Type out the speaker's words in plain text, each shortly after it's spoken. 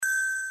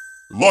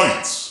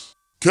Lights,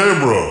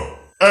 camera,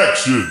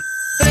 action.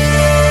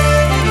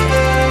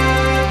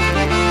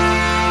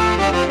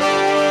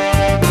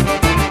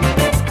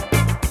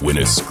 When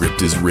a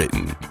script is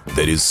written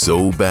that is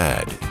so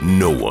bad,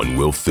 no one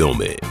will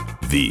film it.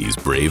 These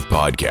brave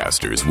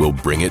podcasters will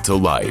bring it to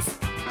life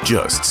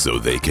just so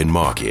they can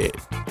mock it.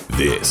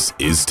 This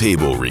is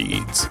Table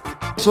Reads.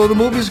 So the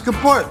movie's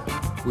kaput,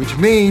 which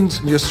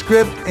means your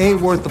script ain't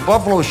worth the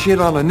buffalo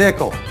shit on a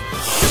nickel.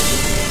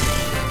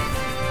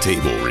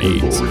 Table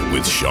Reads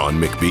with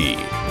Sean McBee,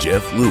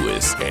 Jeff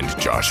Lewis, and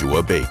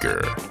Joshua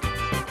Baker.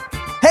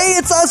 Hey,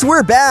 it's us.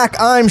 We're back.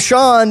 I'm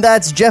Sean.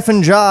 That's Jeff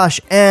and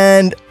Josh.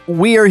 And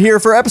we are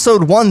here for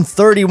episode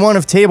 131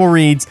 of Table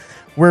Reads,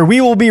 where we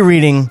will be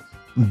reading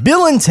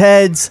Bill and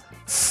Ted's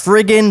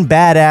Friggin'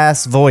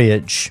 Badass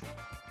Voyage.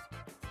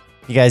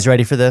 You guys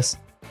ready for this?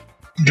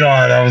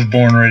 God, I was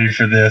born ready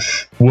for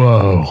this.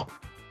 Whoa.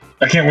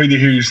 I can't wait to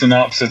hear your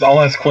synopsis.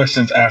 I'll ask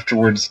questions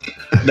afterwards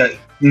that,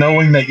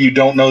 knowing that you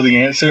don't know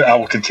the answer, I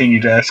will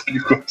continue to ask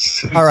you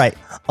questions. All right.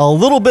 A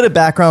little bit of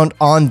background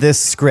on this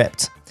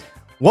script.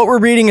 What we're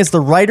reading is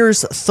the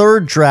writer's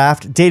third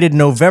draft, dated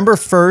November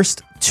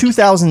 1st,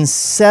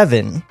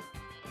 2007.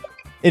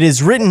 It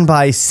is written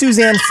by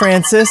Suzanne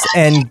Francis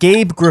and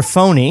Gabe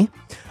Griffoni.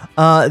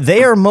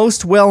 They are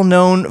most well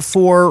known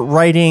for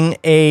writing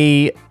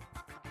a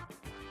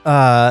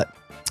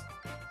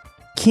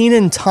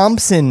Kenan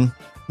Thompson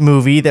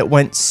movie that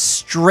went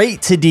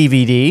straight to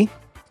DVD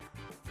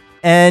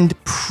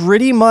and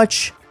pretty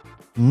much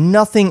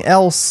nothing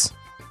else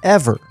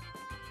ever.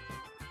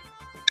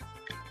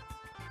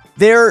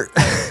 Their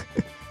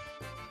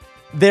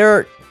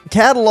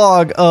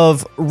catalog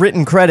of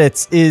written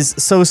credits is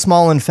so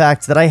small, in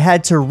fact, that I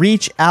had to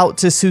reach out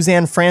to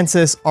Suzanne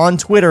Francis on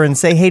Twitter and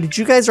say, hey, did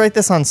you guys write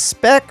this on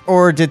spec,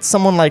 or did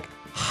someone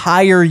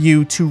hire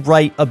you to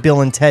write a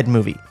Bill and Ted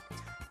movie?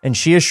 And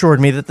she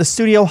assured me that the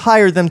studio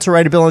hired them to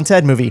write a Bill and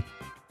Ted movie.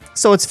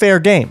 So it's fair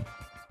game.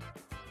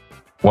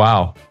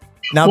 Wow.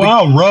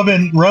 Now,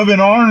 rubbing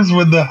arms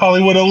with the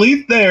Hollywood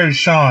elite there,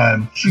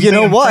 Sean. You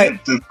know what?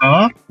 Francis,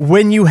 huh?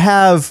 When you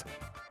have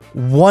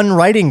one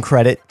writing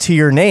credit to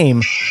your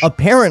name,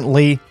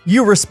 apparently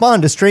you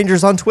respond to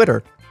strangers on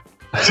Twitter.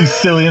 She's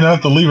silly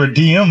enough to leave her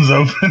DMs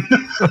open.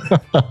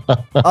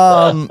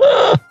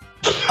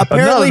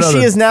 Apparently she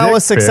is now a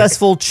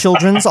successful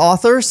children's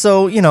author,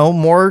 so,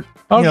 more...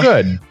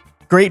 good.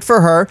 Great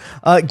for her.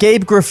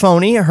 Gabe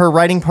Griffoni, her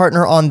writing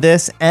partner on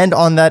this and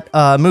on that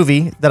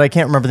movie that I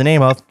can't remember the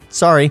name of.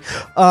 Sorry.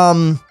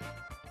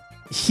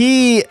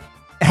 He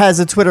has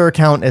a Twitter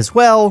account as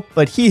well,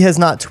 but he has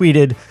not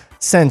tweeted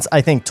since,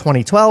 I think,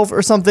 2012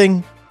 or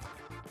something.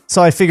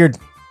 So I figured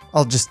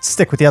I'll just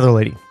stick with the other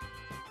lady.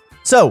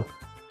 So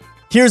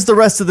here's the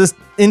rest of this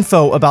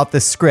info about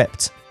this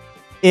script.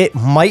 It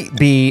might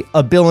be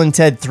a Bill and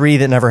Ted 3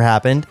 that never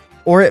happened,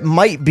 or it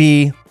might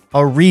be a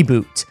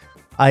reboot.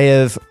 I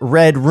have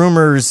read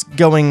rumors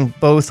going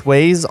both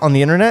ways on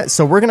the internet,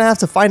 so we're going to have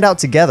to find out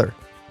together.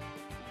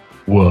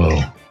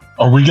 Whoa.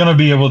 Are we going to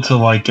be able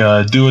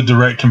to do a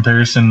direct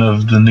comparison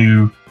of the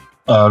new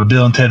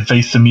Bill and Ted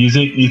Face the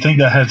Music? Do you think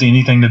that has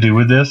anything to do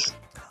with this?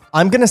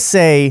 I'm going to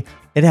say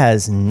it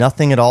has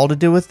nothing at all to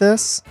do with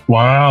this.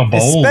 Wow,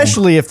 bold.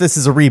 Especially if this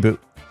is a reboot.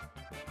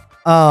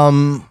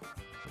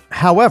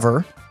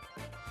 However,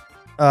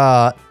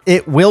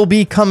 it will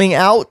be coming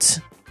out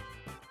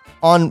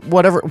on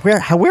whatever.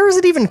 Where is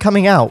it even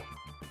coming out?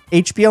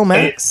 HBO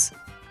Max?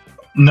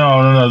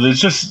 No. It's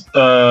just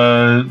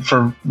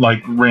for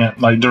rent,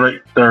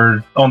 direct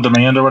or on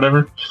demand or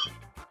whatever.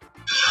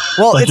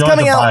 Well, it's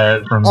coming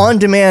out on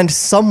demand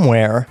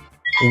somewhere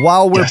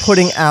while we're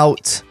putting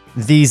out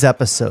these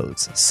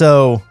episodes.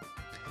 So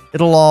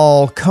it'll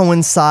all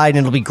coincide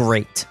and it'll be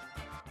great.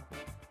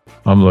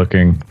 I'm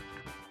looking.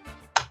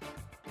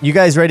 You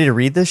guys ready to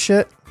read this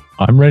shit?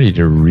 I'm ready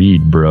to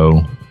read,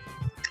 bro.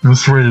 I'm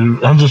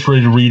just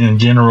ready to read in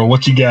general.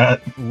 What you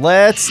got?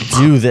 Let's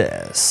do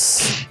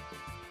this.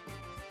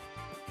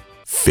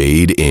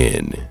 Fade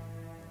in.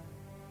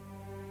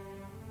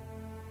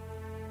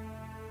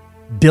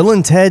 Bill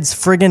and Ted's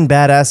Friggin'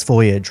 Badass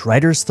Voyage,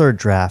 writer's third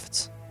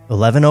draft,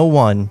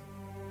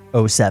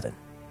 11/01/07.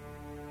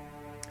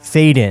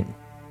 Fade in.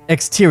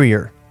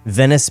 Exterior,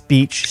 Venice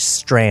Beach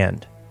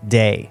Strand,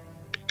 day.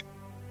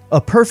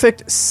 A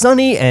perfect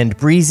sunny and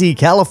breezy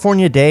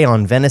California day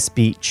on Venice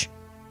Beach.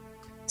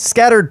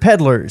 Scattered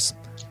peddlers,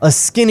 a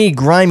skinny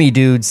grimy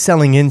dude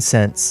selling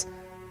incense,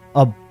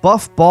 a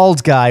buff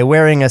bald guy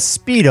wearing a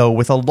Speedo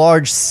with a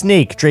large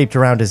snake draped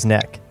around his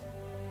neck,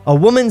 a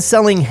woman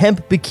selling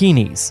hemp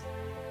bikinis,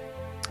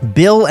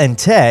 Bill and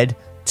Ted,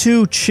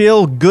 two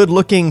chill,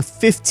 good-looking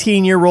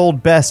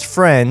 15-year-old best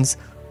friends,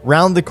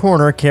 round the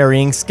corner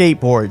carrying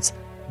skateboards.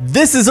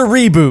 This is a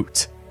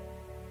reboot.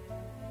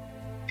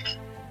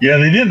 Yeah,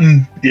 they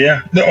didn't.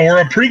 Yeah, or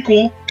a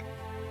prequel.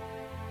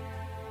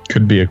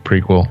 Could be a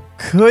prequel.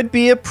 Could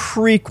be a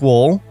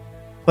prequel,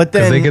 but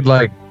then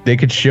they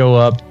could show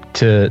up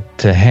to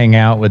hang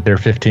out with their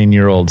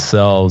 15-year-old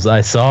selves.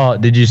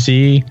 Did you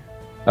see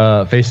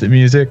Face the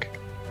Music?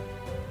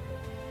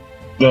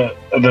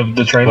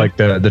 The trailer? Like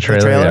the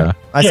trailer, yeah.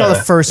 I saw the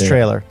first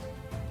trailer.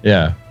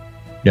 Yeah.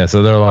 Yeah,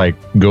 so they're like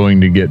going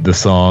to get the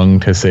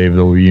song to save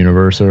the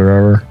universe or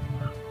whatever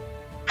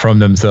from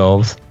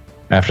themselves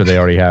after they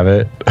already have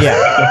it.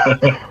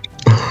 Yeah.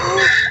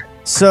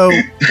 So,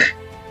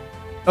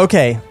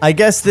 okay, I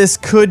guess this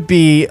could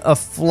be a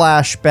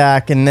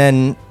flashback and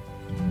then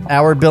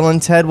our Bill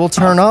and Ted will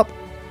turn up.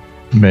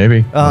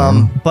 Maybe.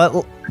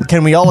 But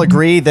can we all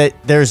agree that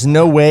there's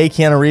no way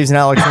Keanu Reeves and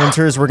Alex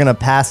Winters were going to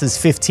pass as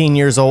 15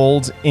 years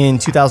old in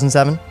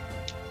 2007?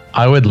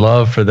 I would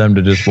love for them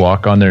to just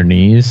walk on their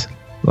knees.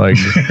 Like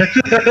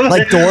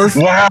Dorf?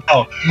 Wow.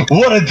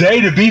 What a day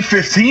to be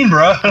 15,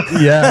 bro.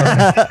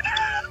 Yeah.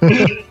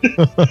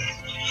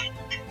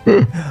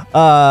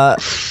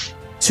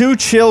 Too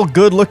chill,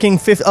 good-looking...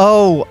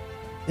 it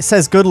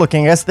says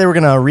good-looking. I guess they were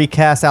going to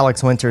recast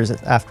Alex Winters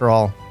after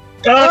all.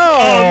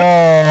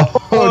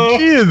 Oh,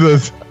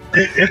 Jesus.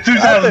 It's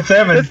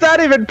 2007. It's not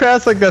even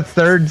past like the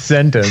third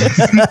sentence.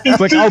 It's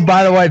like, oh,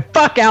 by the way,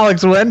 fuck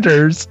Alex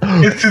Winters.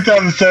 It's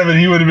 2007.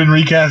 He would have been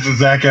recast as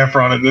Zac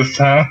Efron at this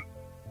time.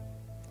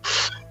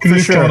 Because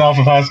he's coming off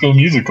of High School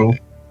Musical.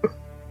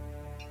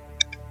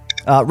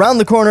 Round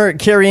the corner,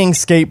 carrying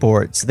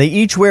skateboards. They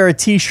each wear a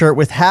t-shirt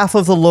with half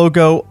of the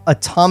logo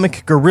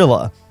Atomic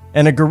Gorilla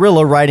and a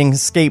gorilla riding a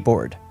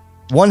skateboard.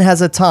 One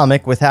has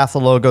Atomic with half the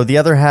logo, the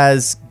other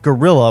has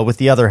Gorilla with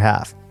the other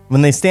half.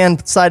 When they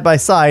stand side by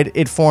side,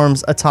 it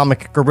forms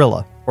Atomic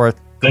Gorilla, or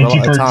Thank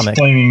you for Atomic.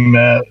 Explaining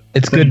that.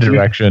 It's good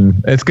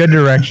direction. It's good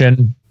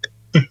direction.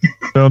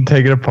 Don't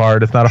take it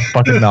apart. It's not a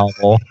fucking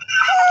novel.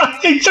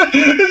 He's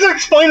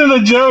explaining a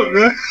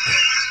joke.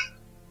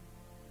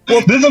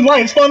 Well, this is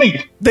why it's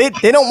funny. They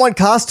don't want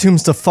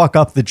costumes to fuck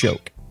up the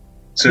joke.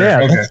 Sure,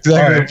 Yeah, okay. that's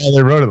exactly why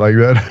they wrote it like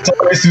that.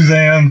 Sorry,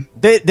 Suzanne.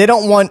 They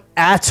don't want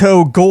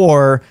Atto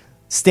Gore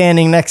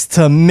standing next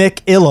to Mick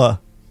Illa.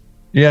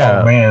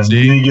 Yeah. Oh, man.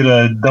 You get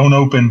a Don't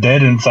Open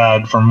Dead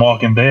Inside from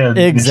Walking Dead.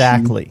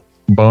 Exactly.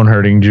 Bone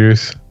hurting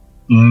juice.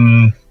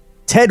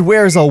 Ted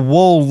wears a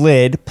wool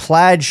lid,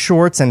 plaid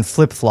shorts, and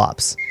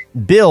flip-flops.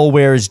 Bill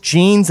wears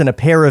jeans and a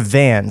pair of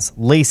Vans,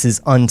 laces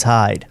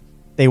untied.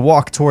 They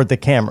walk toward the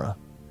camera.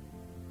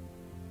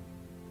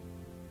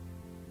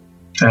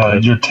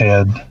 You're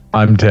Ted.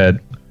 I'm Ted.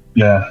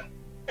 Yeah.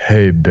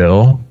 Hey,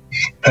 Bill.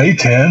 Hey,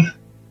 Ted.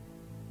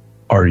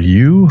 Are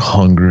you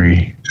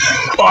hungry?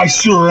 I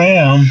sure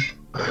am.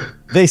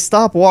 They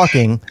stop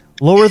walking,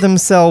 lower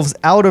themselves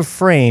out of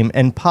frame,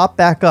 and pop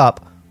back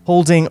up,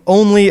 holding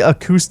only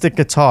acoustic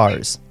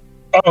guitars.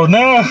 Oh,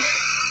 no.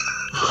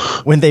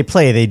 When they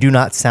play, they do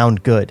not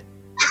sound good.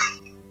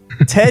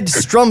 Ted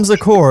strums a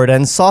chord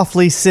and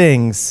softly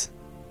sings,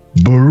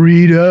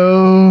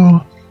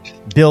 Burrito.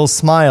 Bill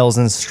smiles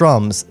and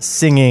strums,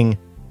 singing,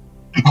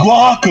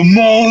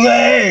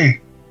 Guacamole.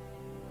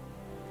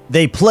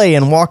 They play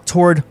and walk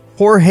toward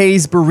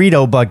Jorge's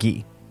burrito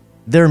buggy.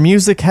 Their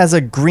music has a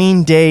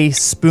Green Day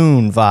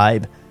Spoon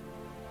vibe.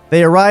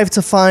 They arrive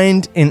to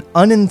find an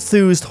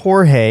unenthused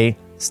Jorge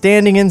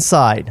standing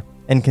inside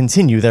and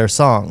continue their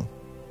song.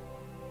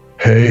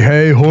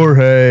 Hey,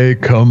 Jorge,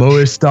 ¿cómo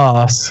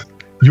estás?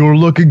 You're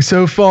looking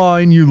so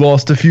fine, you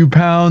lost a few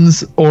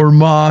pounds or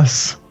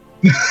más.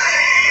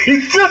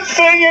 He's just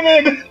singing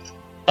it.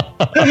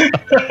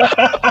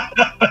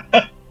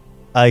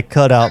 I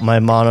cut out my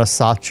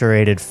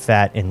monosaturated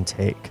fat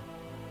intake.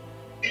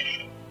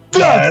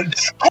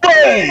 That's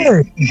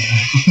great.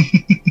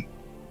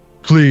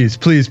 Please,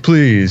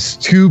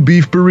 2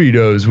 beef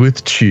burritos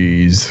with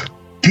cheese.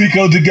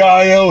 Pico de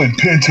gallo and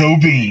pinto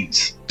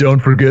beans. Don't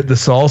forget the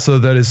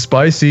salsa that is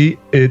spicy.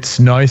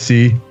 It's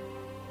nicey.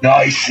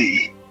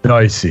 Nicey.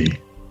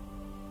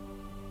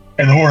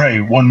 And Jorge,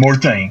 one more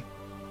thing.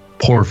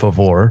 Por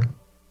favor.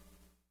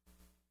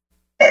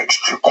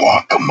 Extra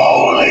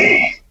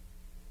guacamole.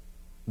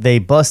 They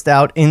bust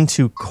out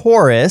into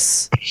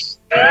chorus.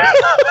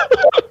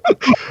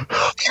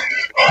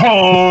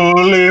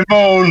 Holy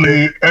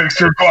moly,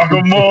 extra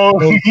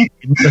guacamole.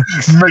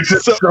 Makes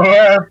us so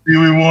happy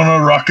we want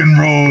to rock and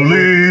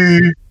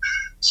roll.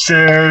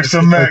 Share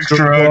some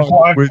extra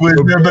guac with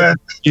your best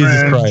Jesus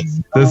friend.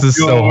 Christ. This is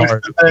so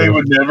hard. They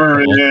would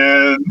never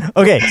end.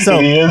 Okay, so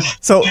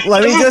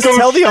let me just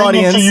tell the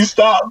audience. You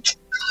stopped.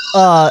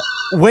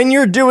 When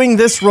you're doing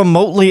this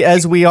remotely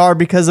as we are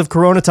because of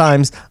Corona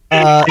times,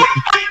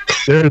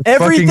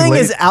 everything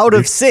is out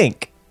of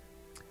sync.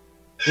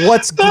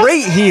 What's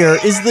great here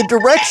is the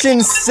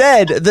directions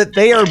said that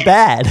they are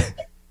bad.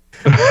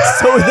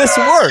 So this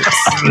works.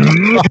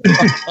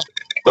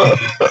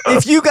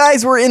 If you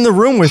guys were in the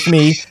room with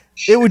me,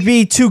 it would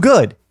be too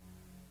good.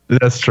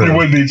 That's true. It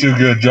would be too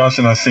good. Josh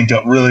and I synced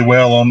up really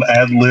well on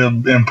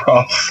ad-lib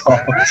improv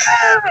songs.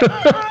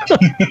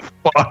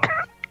 Fuck.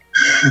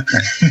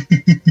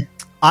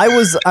 I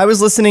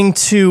was listening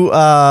to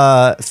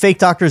Fake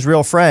Doctors,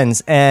 Real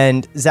Friends,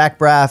 and Zach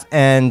Braff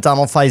and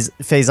Donald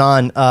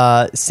Faison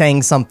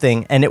sang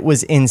something, and it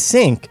was in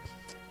sync.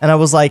 And I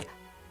was like,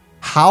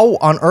 how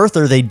on earth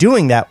are they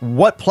doing that?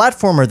 What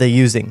platform are they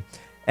using?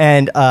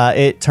 And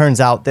it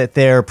turns out that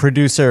their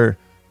producer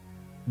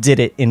did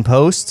it in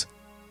post.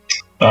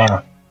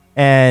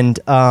 And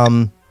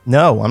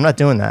no, I'm not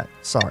doing that.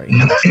 Sorry.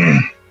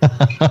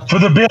 For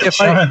the bit,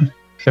 son.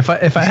 If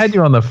I had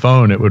you on the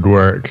phone, it would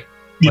work.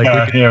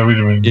 Like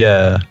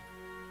Yeah.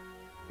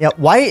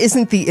 Why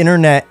isn't the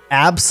internet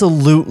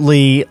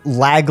absolutely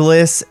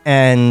lagless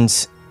and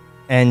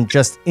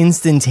just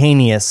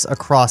instantaneous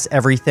across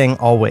everything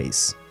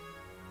always?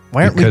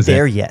 Why aren't we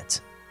there yet?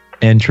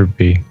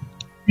 Entropy.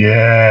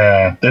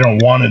 Yeah, they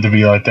don't want it to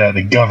be like that.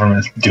 The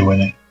government's doing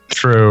it.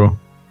 True.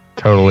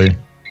 Totally.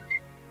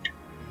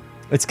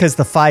 It's because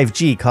the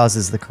 5G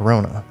causes the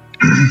corona.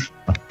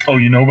 Oh,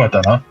 you know about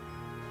that, huh?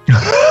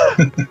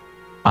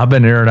 I've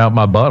been airing out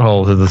my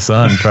butthole to the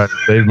sun trying to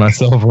save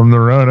myself from the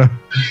Rona.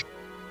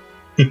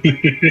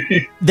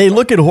 They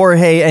look at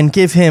Jorge and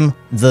give him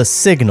the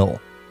signal.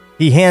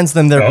 He hands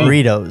them their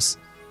burritos.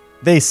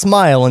 They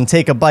smile and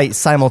take a bite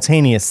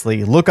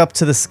simultaneously, look up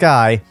to the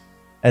sky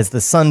as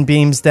the sun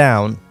beams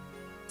down.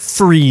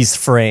 Freeze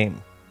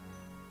frame.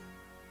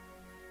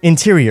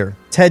 Interior,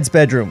 Ted's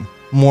bedroom,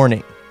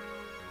 morning.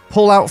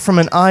 Pull out from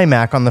an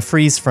iMac on the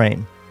freeze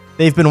frame.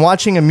 They've been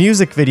watching a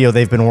music video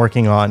they've been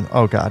working on.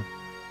 Oh, God.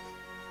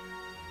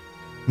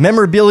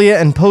 Memorabilia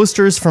and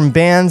posters from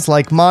bands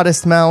like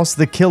Modest Mouse,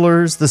 The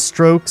Killers, The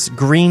Strokes,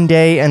 Green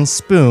Day, and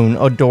Spoon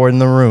adorn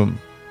the room.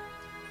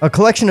 A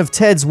collection of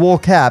Ted's wool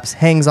caps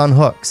hangs on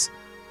hooks.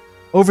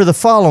 Over the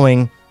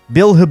following,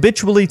 Bill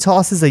habitually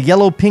tosses a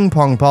yellow ping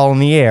pong ball in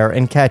the air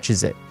and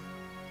catches it.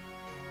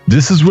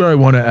 This is where I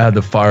want to add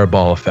the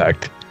fireball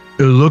effect.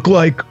 It'll look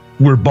like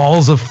we're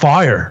balls of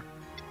fire.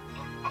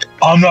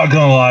 I'm not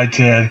gonna lie,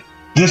 Ted.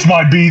 This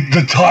might be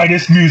the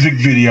tightest music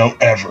video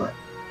ever.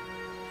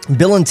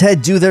 Bill and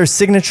Ted do their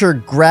signature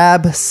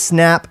grab,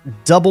 snap,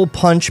 double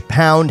punch,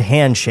 pound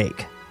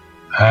handshake.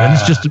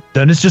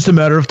 Then it's just a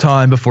matter of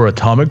time before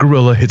Atomic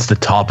Gorilla hits the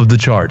top of the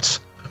charts.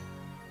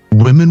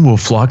 Women will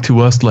flock to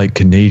us like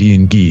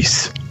Canadian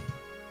geese.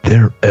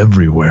 They're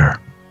everywhere.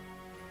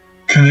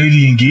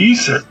 Canadian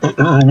geese or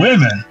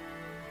women?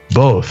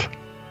 Both.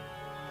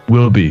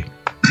 Will be.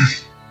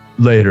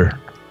 Later.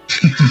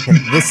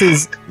 This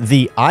is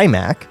the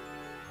iMac.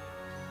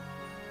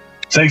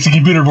 Sexy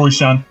computer voice,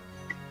 Sean.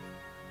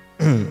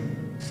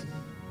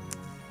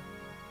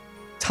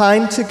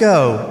 Time to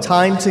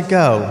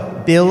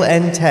go, Bill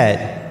and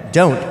Ted.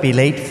 Don't be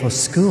late for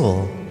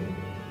school.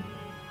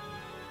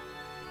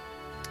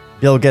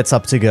 Bill gets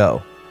up to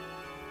go.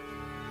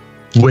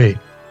 Wait,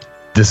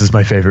 this is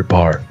my favorite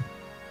part.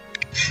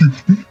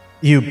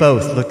 You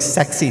both look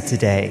sexy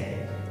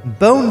today.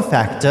 Bone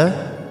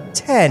factor,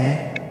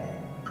 10.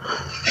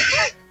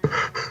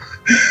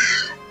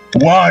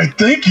 Why,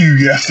 thank you,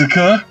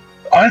 Jessica.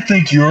 I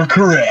think you're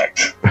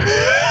correct.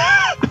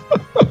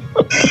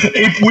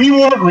 If we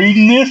weren't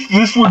reading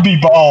this would be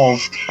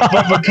balls.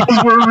 But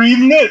because we're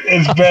reading it,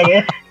 it's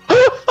better.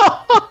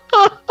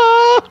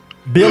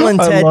 Bill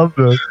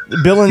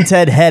and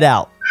Ted head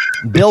out.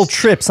 Bill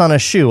trips on a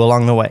shoe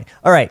along the way.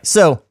 All right,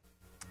 so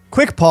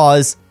quick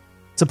pause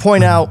to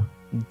point out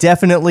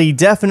definitely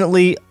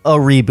a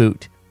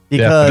reboot.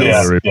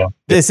 Because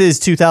this is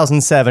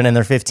 2007 and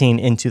they're 15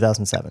 in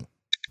 2007.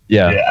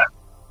 Yeah.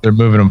 They're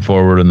moving them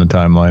forward in the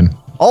timeline.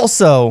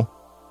 Also,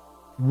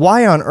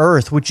 why on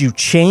earth would you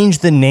change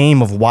the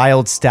name of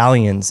Wild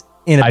Stallions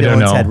in a Bill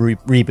and Ted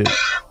reboot?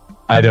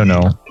 I don't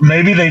know.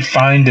 Maybe they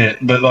find it,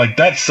 but like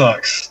that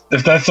sucks.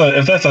 If that's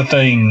a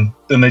thing,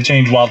 then they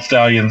change Wild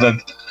Stallions.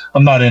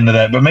 I'm not into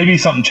that. But maybe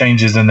something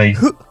changes and they.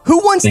 Who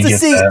wants to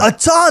see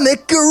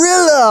Atomic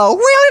Gorilla?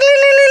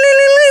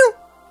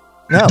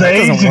 No, that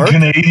doesn't work.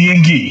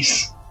 Canadian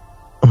geese.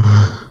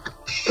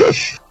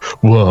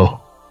 Whoa.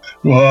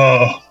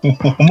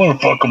 I'm gonna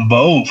fuck them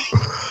both.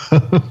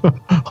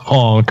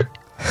 Honk.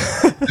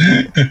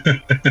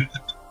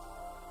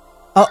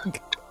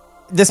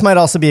 This might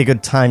also be a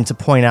good time to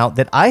point out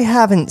that I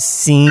haven't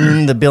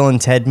seen the Bill and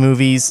Ted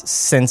movies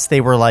since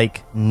they were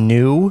like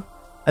new.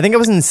 I think I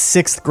was in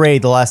 6th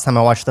grade the last time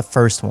I watched the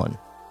first one.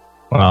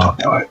 Wow.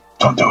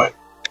 Don't do it.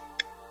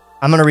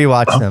 I'm gonna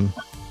rewatch them.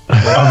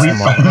 I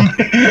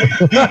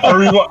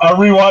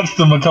rewatched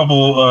them a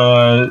couple,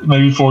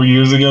 maybe 4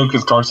 years ago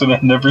because Carson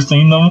had never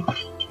seen them,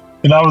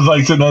 and I was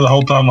like sitting there the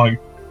whole time,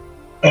 like,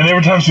 and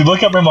every time she'd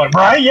look at me, I'm like,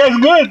 right, yeah,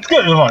 it's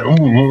good. And I'm like,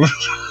 ooh.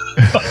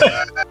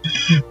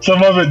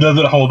 Some of it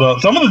doesn't hold up.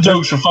 Some of the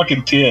jokes are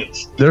fucking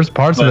tits. There's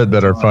parts of it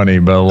that are funny,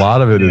 but a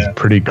lot of it is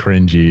pretty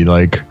cringy.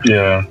 Like,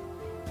 yeah.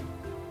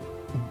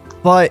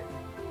 But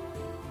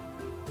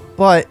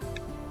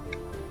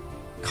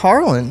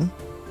Carlin.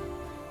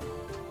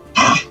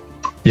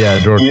 Yeah,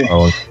 George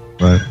Carlin.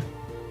 Right.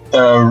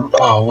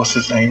 What's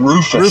his name?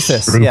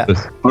 Rufus. Yeah.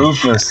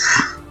 Rufus.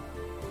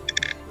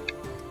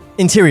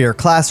 Interior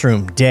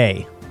classroom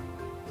day.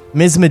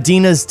 Ms.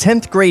 Medina's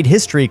 10th grade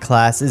history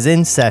class is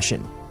in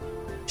session.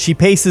 She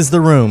paces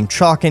the room,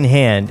 chalk in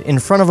hand, in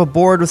front of a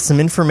board with some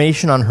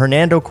information on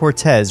Hernando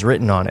Cortez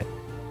written on it.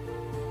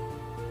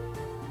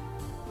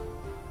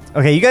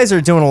 Okay, you guys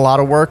are doing a lot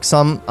of work,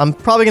 so I'm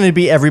probably going to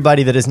be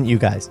everybody that isn't you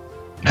guys.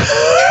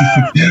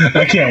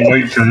 I can't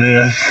wait for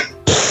this.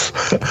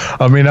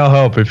 I mean, I'll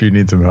help if you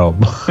need some help.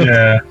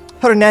 Yeah.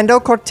 Hernando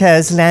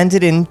Cortez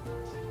landed in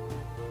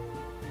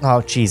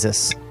Oh,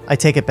 Jesus. I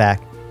take it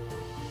back.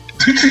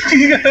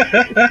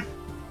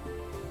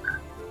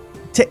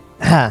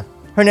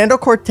 Hernando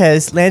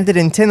Cortez landed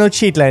in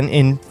Tenochtitlan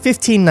in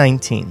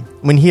 1519.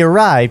 When he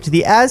arrived,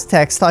 the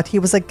Aztecs thought he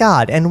was a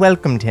god and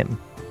welcomed him.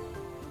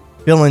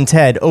 Bill and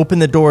Ted open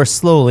the door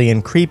slowly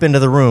and creep into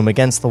the room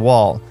against the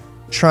wall,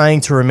 trying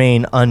to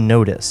remain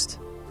unnoticed.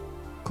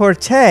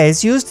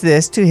 Cortez used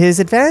this to his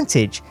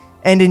advantage,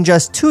 and in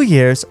just 2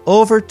 years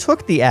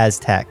overtook the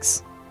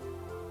Aztecs.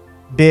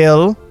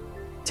 Bill,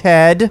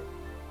 Ted,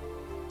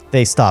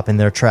 they stop in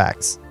their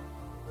tracks.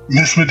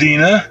 Miss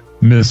Medina?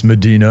 Miss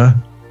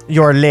Medina?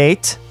 You're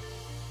late.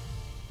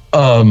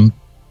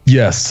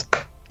 Yes.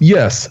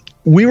 Yes.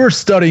 We were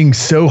studying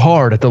so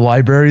hard at the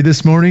library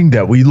this morning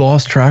that we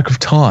lost track of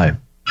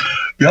time.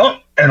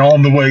 Yup. And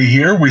on the way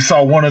here, we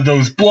saw one of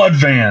those blood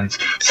vans.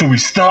 So we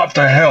stopped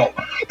to help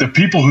the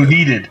people who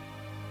needed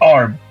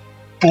our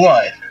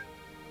blood.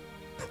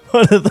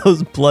 One of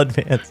those blood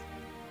vans.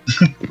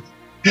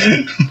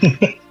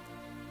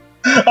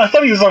 I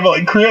thought he was talking about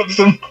like Crips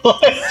and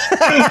blood.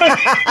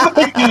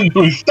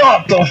 We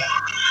stopped them.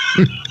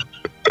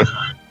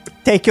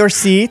 Take your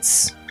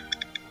seats.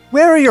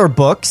 Where are your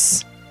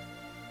books?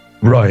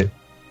 Right.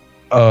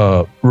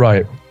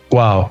 Right.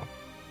 Wow.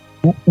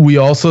 We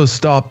also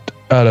stopped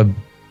at a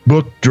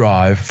book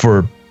drive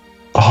for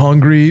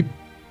hungry,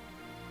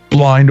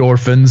 blind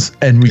orphans,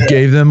 and we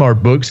gave them our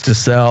books to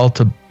sell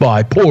to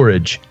buy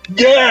porridge.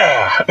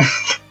 Yeah!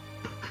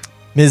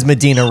 Ms.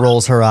 Medina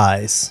rolls her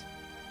eyes.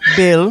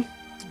 Bill,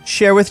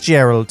 share with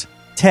Gerald.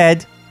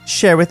 Ted,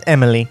 share with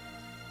Emily.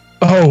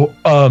 Oh,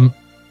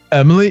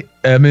 Emily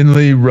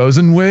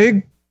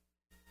Rosenwig?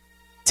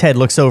 Ted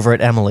looks over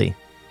at Emily.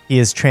 He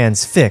is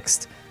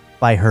transfixed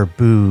by her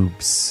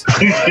boobs.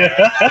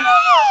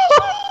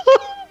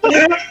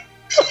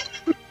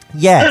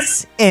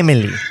 Yes,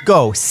 Emily,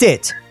 go,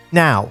 sit,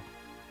 now.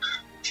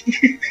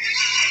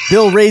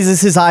 Bill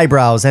raises his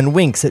eyebrows and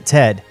winks at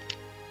Ted.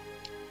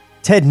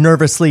 Ted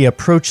nervously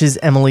approaches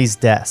Emily's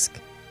desk.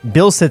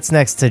 Bill sits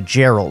next to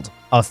Gerald,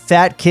 a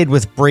fat kid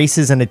with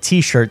braces and a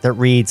t-shirt that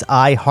reads,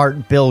 I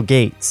heart Bill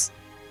Gates.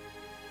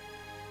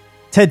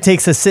 Ted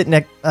takes a seat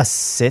next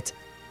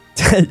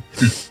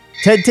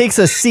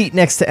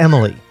to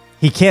Emily.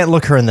 He can't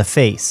look her in the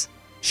face.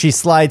 She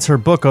slides her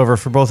book over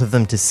for both of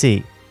them to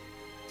see.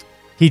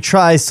 He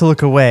tries to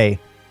look away,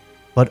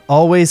 but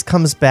always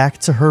comes back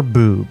to her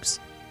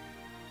boobs.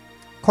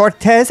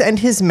 Cortez and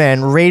his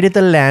men raided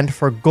the land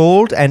for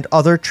gold and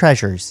other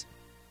treasures.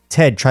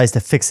 Ted tries to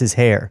fix his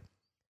hair.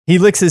 He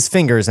licks his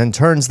fingers and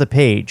turns the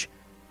page,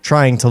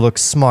 trying to look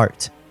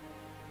smart.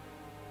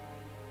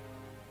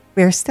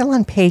 We're still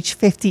on page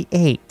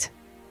 58.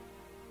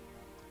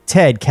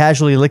 Ted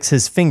casually licks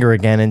his finger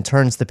again and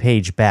turns the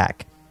page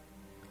back.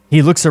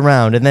 He looks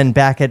around and then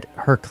back at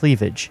her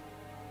cleavage.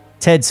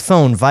 Ted's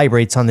phone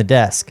vibrates on the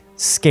desk,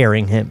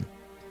 scaring him.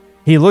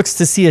 He looks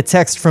to see a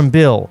text from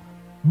Bill.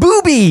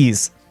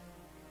 Boobies!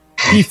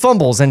 He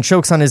fumbles and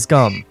chokes on his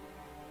gum.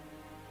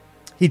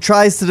 He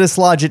tries to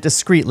dislodge it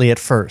discreetly at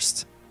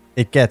first.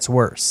 It gets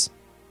worse.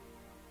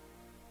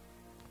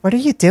 What are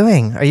you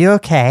doing? Are you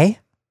okay?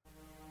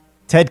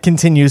 Ted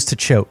continues to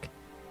choke.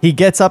 He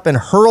gets up and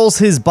hurls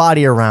his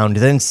body around,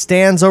 then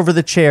stands over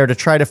the chair to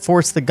try to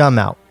force the gum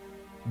out.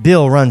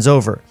 Bill runs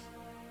over.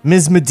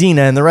 Ms.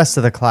 Medina and the rest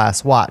of the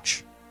class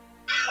watch.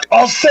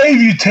 I'll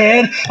save you,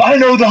 Ted. I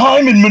know the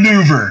Hyman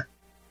maneuver.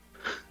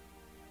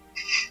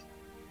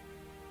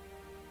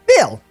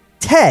 Bill!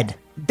 Ted!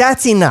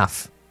 That's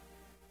enough!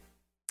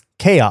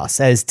 Chaos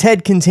as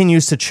Ted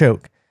continues to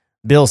choke.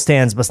 Bill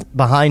stands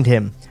behind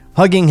him,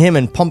 hugging him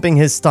and pumping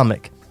his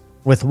stomach.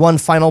 With one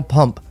final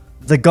pump,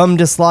 the gum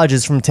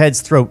dislodges from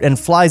Ted's throat and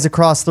flies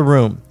across the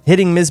room,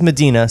 hitting Ms.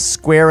 Medina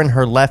square in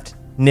her left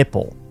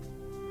nipple.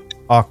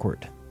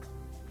 Awkward.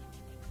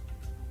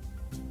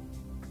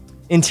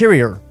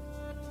 Interior.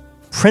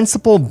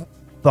 Principal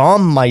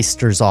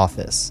Baumeister's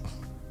office.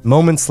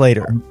 Moments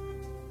later.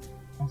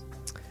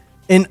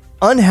 An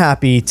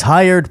unhappy,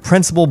 tired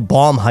Principal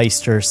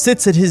Baumeister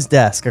sits at his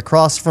desk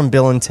across from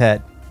Bill and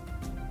Ted.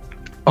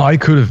 I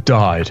could have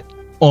died.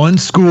 On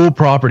school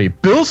property.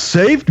 Bill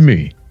saved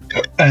me.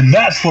 And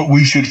that's what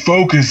we should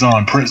focus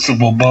on,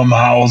 Principal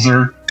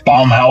Baumhauser,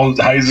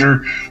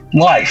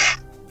 life.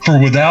 For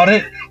without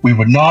it, we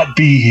would not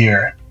be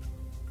here.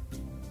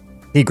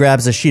 He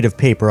grabs a sheet of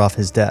paper off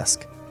his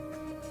desk.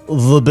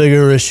 The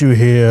bigger issue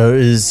here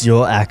is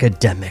your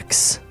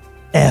academics.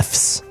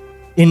 F's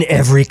in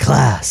every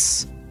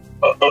class.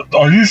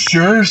 Are you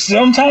sure?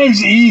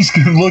 Sometimes E's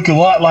can look a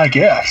lot like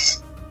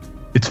F's.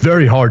 It's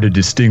very hard to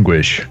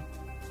distinguish.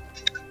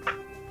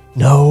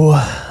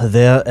 No,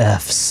 they're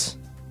F's.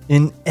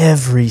 In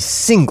every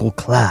single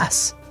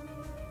class.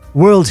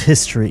 World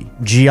history,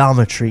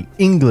 geometry,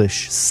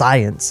 English,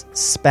 science,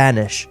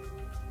 Spanish.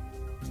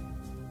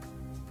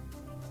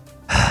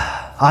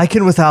 I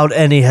can say without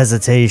any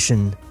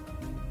hesitation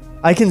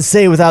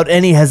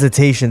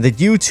that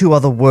you two are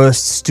the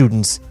worst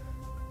students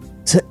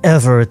to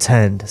ever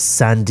attend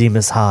San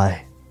Dimas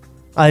High.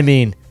 I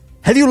mean,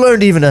 have you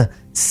learned even a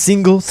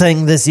single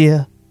thing this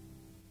year?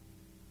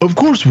 Of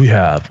course we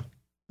have.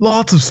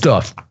 Lots of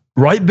stuff.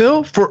 Right,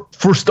 Bill?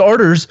 For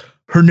starters,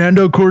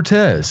 Hernando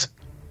Cortez.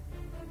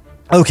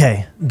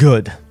 Okay,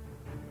 good.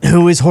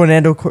 Who is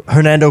Hernando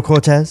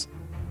Cortez?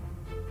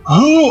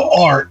 Who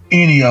are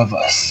any of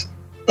us?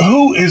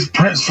 Who is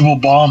Principal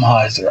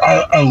Baumheiser?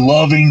 A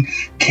loving,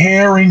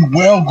 caring,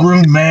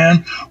 well-groomed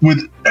man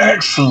with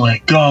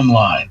excellent gum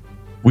line.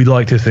 We'd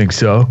like to think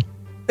so.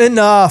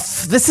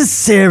 Enough. This is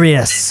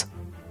serious.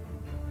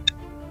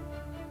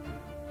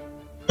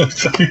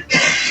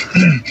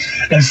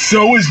 And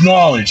so is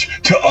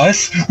knowledge. To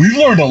us, we've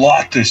learned a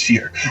lot this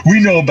year.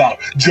 We know about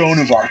Joan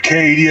of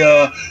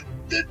Arcadia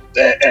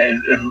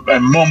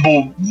and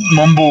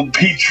Mumble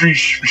Petrie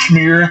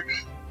Schmear.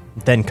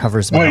 Then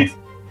covers mouth.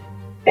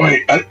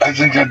 Wait, I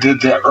think I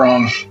did that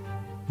wrong.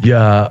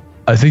 Yeah,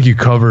 I think you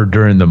covered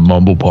during the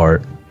mumble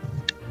part.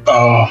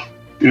 Oh,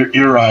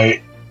 you're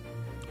right.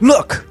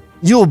 Look,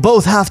 you'll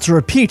both have to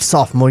repeat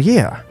sophomore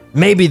year.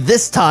 Maybe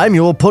this time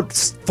you will put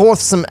forth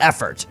some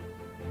effort.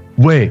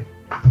 Wait.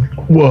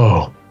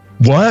 Whoa.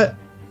 What?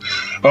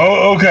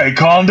 Oh, okay,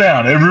 calm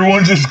down.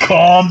 Everyone just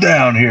calm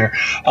down here.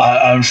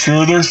 I'm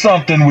sure there's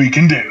something we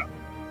can do.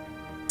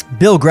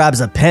 Bill grabs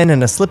a pen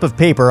and a slip of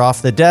paper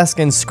off the desk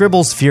and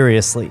scribbles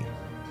furiously.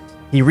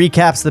 He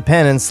recaps the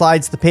pen and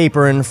slides the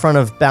paper in front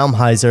of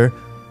Baumheiser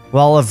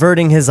while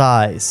averting his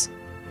eyes.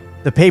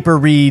 The paper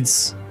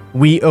reads,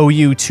 "We owe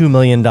you $2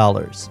 million.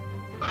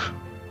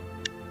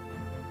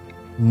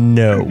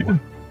 No.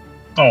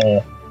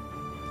 Oh.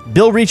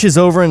 Bill reaches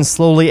over and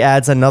slowly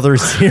adds another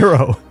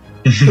zero.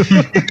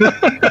 Keeping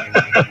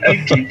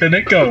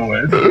it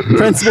going.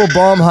 Principal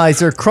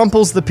Baumheiser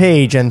crumples the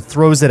page and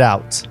throws it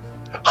out.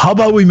 How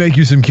about we make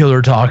you some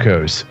killer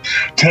tacos?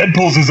 Ted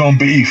pulls his own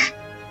beef.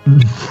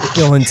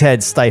 Bill and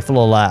Ted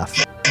stifle a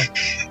laugh.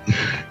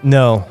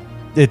 No,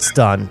 it's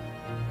done.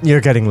 You're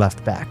getting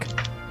left back.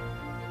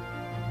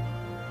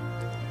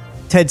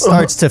 Ted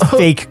starts to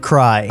fake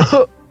cry.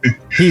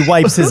 He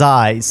wipes his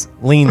eyes,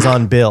 leans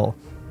on Bill.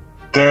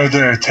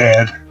 There,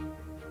 Ted.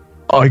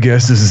 I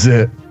guess this is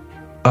it.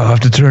 I'll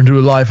have to turn to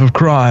a life of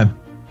crime.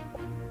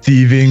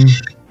 Thieving,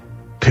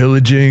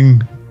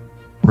 pillaging,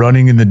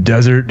 running in the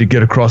desert to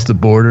get across the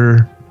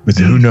border with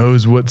who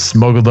knows what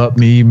smuggled up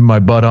my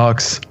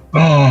buttocks.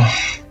 Oh.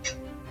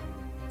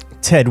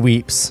 Ted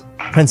weeps.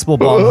 Principal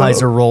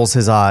Baumheiser rolls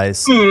his eyes.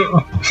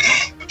 So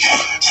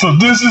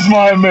this is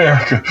my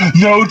America.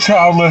 No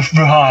child left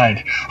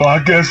behind. Well,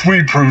 I guess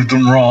we proved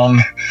them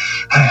wrong.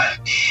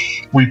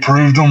 We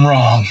proved them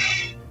wrong.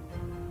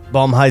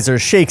 Baumheiser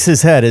shakes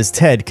his head as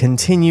Ted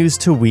continues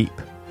to weep.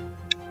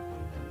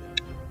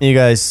 You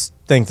guys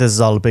think this is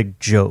all a big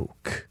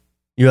joke.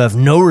 You have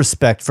no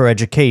respect for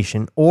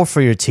education or for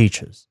your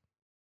teachers.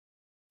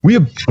 We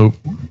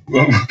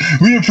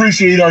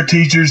appreciate our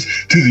teachers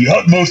to the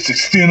utmost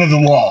extent of the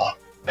law.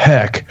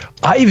 Heck,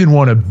 I even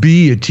want to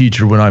be a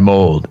teacher when I'm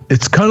old.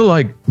 It's kind of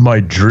like my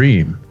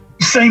dream.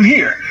 Same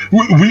here.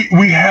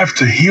 We have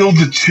to heal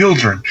the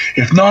children.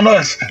 If not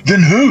us,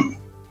 then who?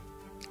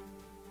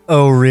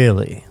 Oh,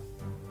 really?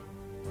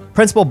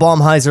 Principal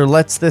Baumheiser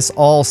lets this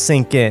all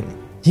sink in.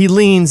 He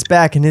leans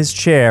back in his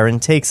chair and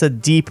takes a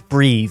deep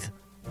breath.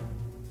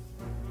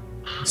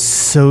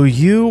 So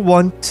you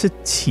want to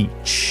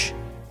teach?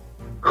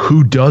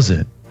 Who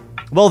doesn't?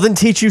 Well, then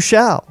teach you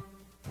shall.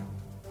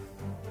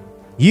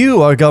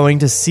 You are going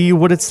to see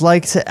what it's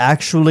like to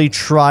actually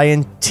try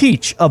and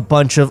teach a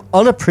bunch of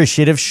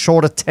unappreciative,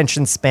 short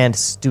attention span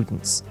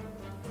students.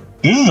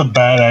 This is a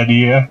bad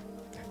idea.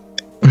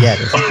 Yeah,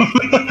 it is.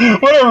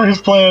 Whatever his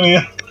plan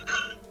is,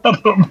 I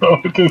don't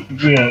know if this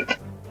is it.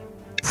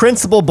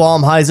 Principal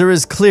Baumheiser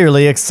is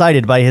clearly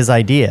excited by his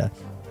idea.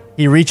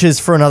 He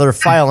reaches for another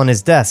file on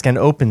his desk and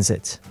opens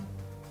it.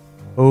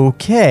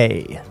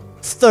 Okay.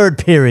 Third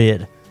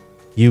period.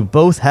 You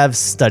both have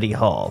study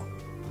hall.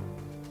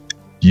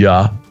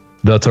 Yeah,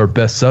 that's our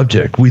best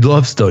subject. We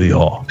love study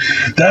hall.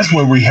 That's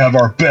where we have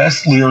our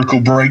best lyrical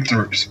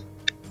breakthroughs.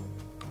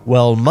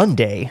 Well,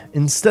 Monday,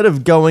 instead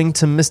of going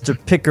to Mr.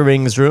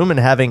 Pickering's room and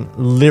having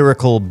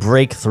lyrical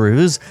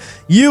breakthroughs,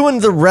 you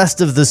and the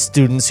rest of the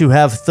students who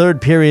have third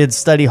period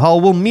study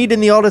hall will meet in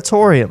the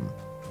auditorium.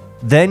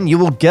 Then you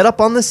will get up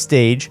on the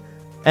stage,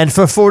 and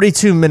for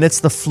 42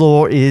 minutes the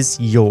floor is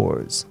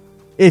yours.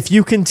 If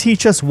you can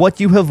teach us what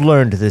you have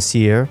learned this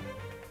year,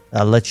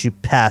 I'll let you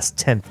pass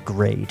 10th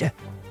grade.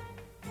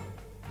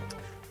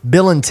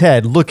 Bill and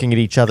Ted looking at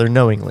each other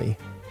knowingly.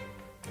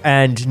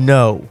 And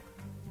no,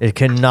 it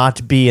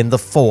cannot be in the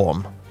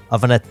form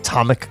of an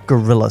atomic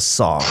gorilla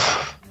song.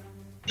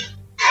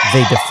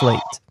 They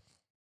deflate.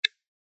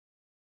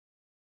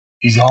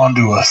 He's on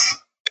to us.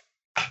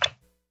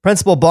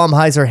 Principal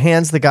Baumheiser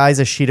hands the guys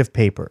a sheet of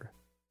paper.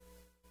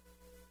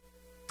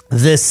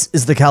 This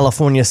is the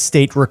California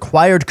State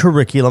required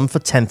curriculum for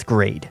 10th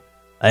grade.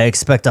 I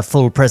expect a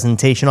full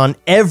presentation on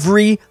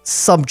every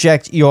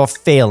subject you're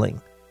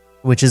failing,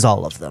 which is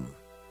all of them.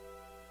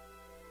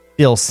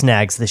 Bill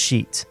snags the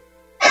sheet.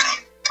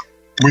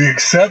 We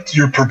accept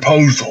your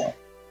proposal.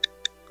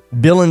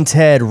 Bill and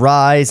Ted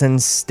rise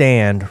and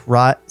stand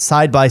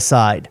side by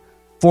side.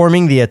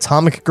 forming the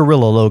Atomic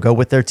Gorilla logo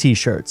with their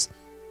t-shirts.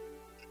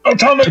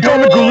 Atomic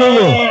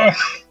Gorilla!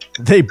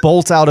 They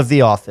bolt out of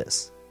the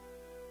office.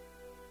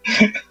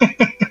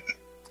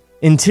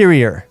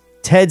 Interior,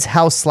 Ted's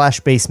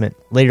house/basement,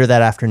 later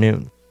that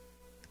afternoon.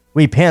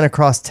 We pan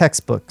across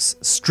textbooks,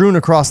 strewn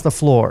across the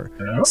floor.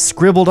 Yep.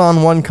 Scribbled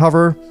on one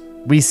cover,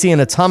 we see an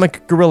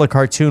Atomic Gorilla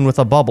cartoon with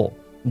a bubble.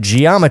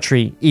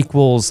 Geometry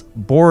equals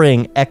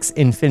boring x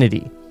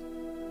infinity.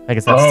 I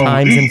guess that's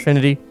times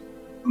infinity.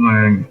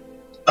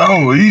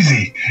 Oh,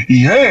 easy.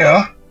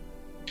 Yeah.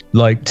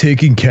 Like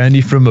taking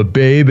candy from a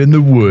babe in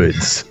the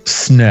woods.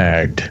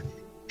 Snagged.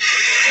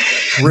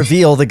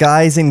 Reveal the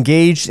guys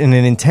engaged in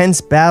an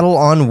intense battle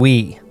on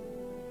Wii.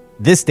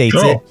 This dates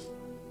it.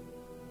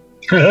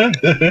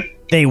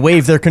 They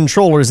wave their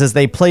controllers as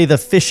they play the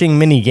fishing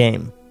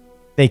minigame.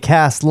 They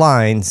cast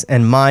lines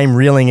and mime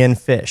reeling in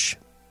fish.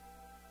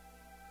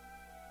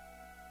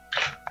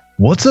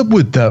 What's up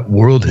with that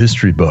world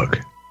history book?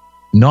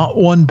 Not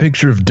one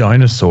picture of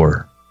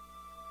dinosaur.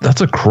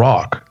 That's a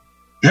crock.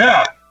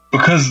 Yeah,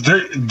 because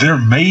they're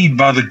made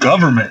by the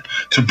government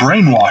to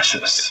brainwash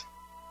us.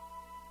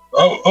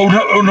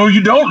 Oh no,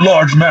 you don't,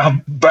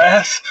 largemouth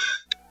bass.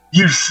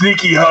 You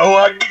sneaky hoe,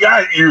 I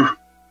got you.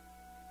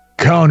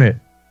 Count it.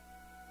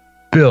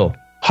 Bill,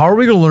 how are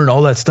we going to learn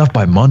all that stuff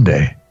by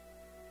Monday?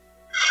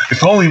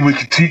 If only we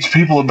could teach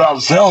people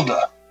about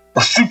Zelda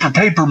or Super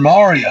Paper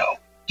Mario.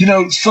 You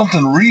know,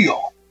 something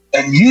real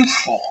and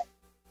useful.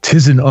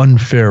 'Tis an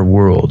unfair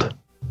world.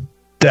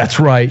 That's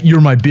right,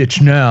 you're my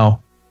bitch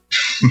now.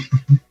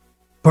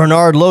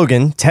 Bernard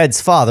Logan,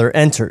 Ted's father,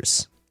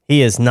 enters.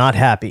 He is not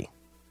happy.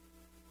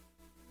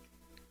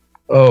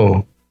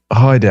 Oh,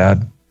 hi,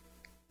 Dad.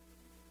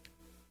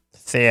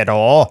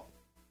 Theodore,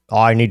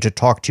 I need to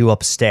talk to you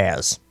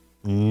upstairs.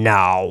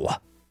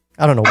 Now.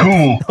 I don't know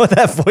Cool. what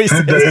that voice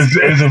is.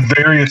 It's a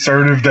very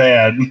assertive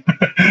dad.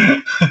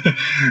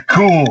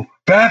 Cool.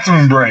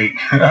 Bathroom break.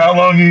 How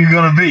long are you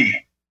going to be?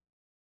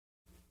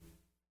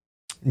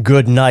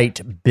 Good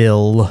night,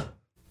 Bill.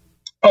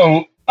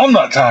 Oh, I'm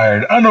not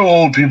tired. I know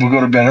old people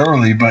go to bed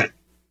early, but...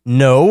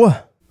 No,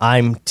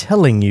 I'm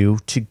telling you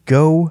to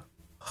go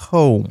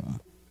home.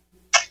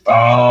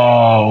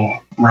 Oh,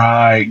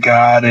 right.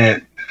 Got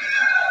it.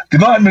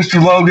 Good night,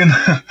 Mr. Logan.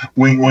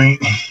 Wink,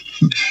 wink.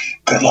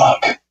 Good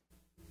luck.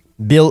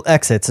 Bill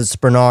exits as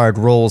Bernard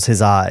rolls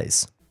his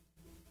eyes.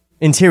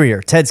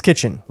 Interior, Ted's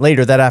kitchen,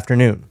 later that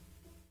afternoon.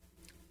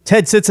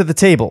 Ted sits at the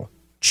table.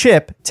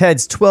 Chip,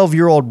 Ted's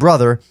 12-year-old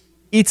brother,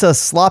 eats a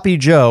sloppy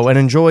Joe and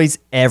enjoys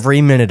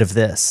every minute of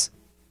this.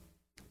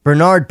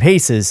 Bernard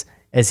paces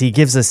as he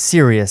gives a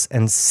serious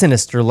and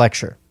sinister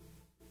lecture.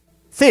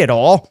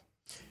 Theodore,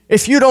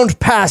 if you don't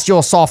pass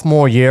your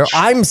sophomore year,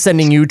 I'm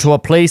sending you to a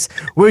place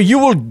where you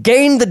will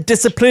gain the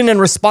discipline and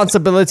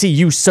responsibility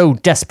you so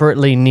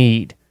desperately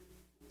need.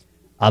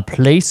 A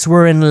place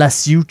where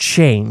unless you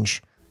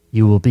change,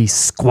 you will be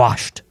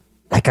squashed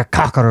like a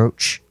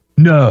cockroach.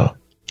 No,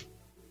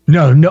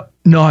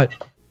 not...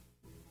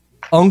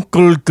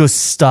 Uncle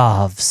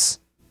Gustav's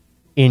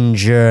in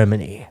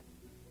Germany.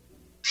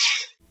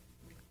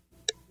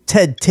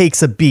 Ted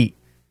takes a beat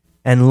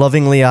and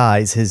lovingly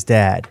eyes his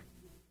dad.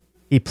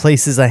 He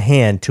places a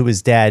hand to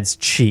his dad's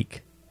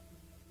cheek.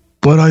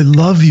 But I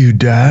love you,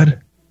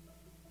 Dad.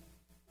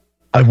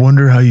 I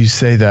wonder how you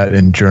say that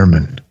in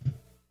German.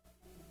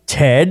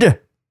 Ted,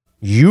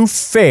 you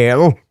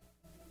fail.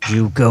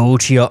 You go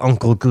to your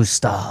Uncle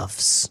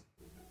Gustav's.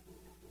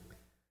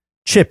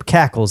 Chip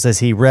cackles as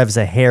he revs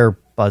a hair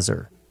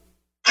buzzer.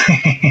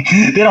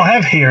 They don't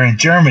have hair in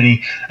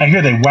Germany. I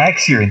hear they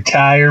wax your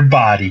entire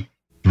body.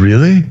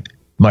 Really?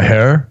 My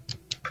hair?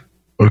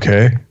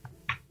 Okay.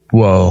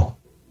 Well,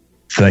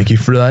 thank you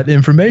for that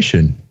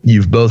information.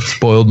 You've both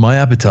spoiled my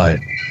appetite.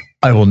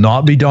 I will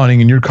not be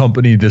dining in your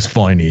company this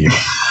fine eve.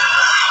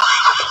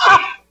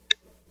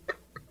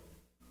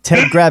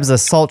 Ted grabs a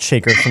salt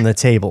shaker from the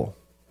table.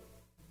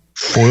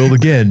 Foiled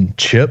again,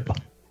 Chip.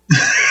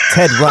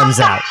 Ted runs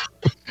out.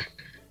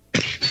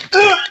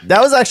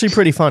 That was actually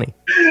pretty funny.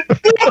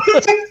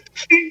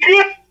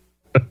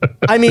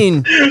 I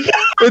mean,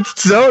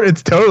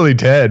 it's totally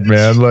Ted,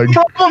 man. Like,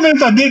 The problem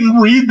is I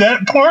didn't read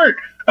that part.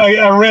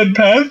 I read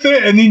past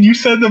it, and then you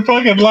said the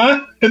fucking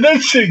line, and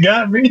that shit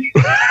got me.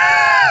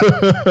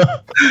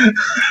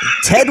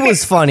 Ted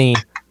was funny.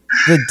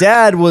 The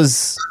dad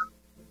was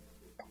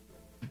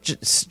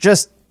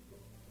just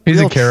he's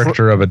real a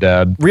character of a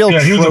dad. real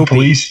Yeah, he was a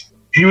tropey.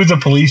 He was a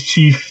police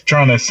chief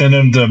trying to send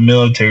him to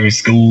military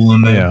school,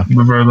 and then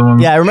reverted him.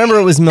 Yeah, I remember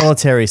it was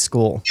military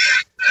school.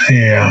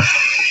 Yeah.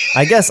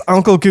 I guess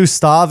Uncle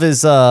Gustav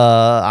is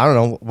I don't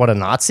know, what, a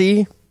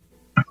Nazi?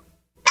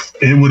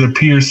 It would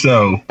appear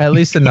so. At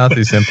least a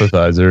Nazi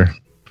sympathizer.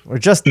 Or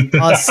just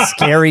a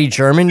scary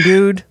German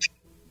dude?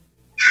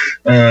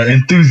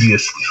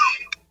 Enthusiast.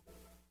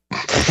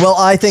 Well,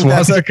 I think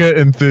that's... Swastika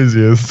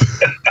enthusiast.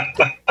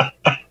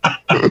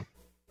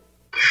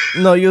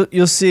 No,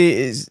 you'll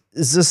see,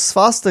 the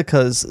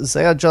swastikas,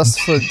 they are just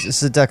for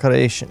the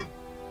decoration.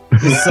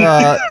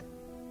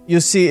 You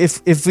see,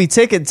 if we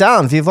take it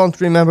down, we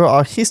won't remember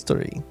our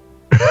history.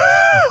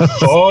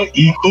 4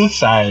 equal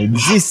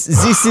sides.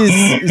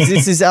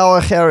 This is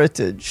our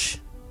heritage.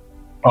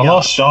 I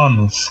lost Sean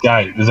on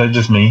Skype. Is that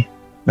just me?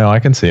 No, I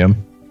can see him.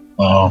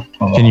 Oh,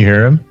 can you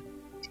hear him?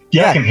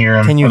 Yeah, I can hear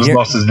him. I just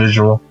lost his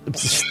visual.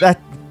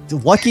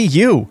 Lucky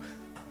you.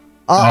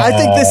 I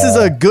think this is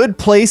a good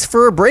place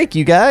for a break,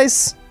 you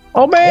guys.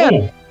 Oh,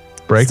 man.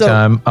 Break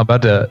time. I'm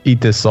about to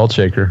eat this salt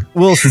shaker.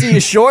 We'll see you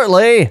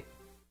shortly.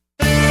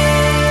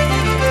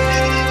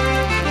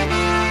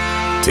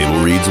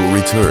 Table Reads will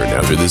return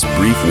after this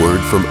brief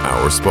word from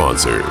our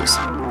sponsors.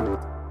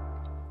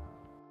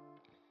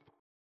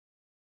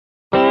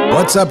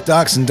 What's up,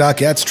 docs and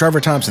docettes?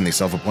 Trevor Thompson, the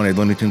self-appointed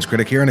Looney Tunes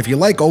critic here, and if you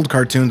like old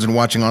cartoons and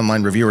watching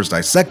online reviewers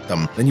dissect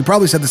them, then you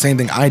probably said the same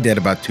thing I did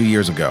about 2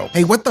 years ago.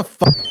 Hey, what the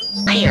fuck?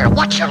 Here,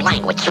 watch your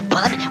language, you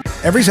bud.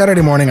 Every Saturday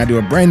morning, I do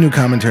a brand new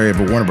commentary of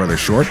a Warner Brothers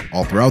short.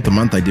 All throughout the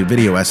month, I do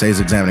video essays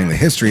examining the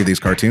history of these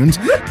cartoons.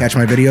 Catch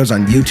my videos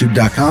on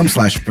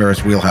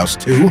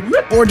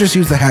youtube.com/FerrisWheelhouse2, or just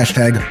use the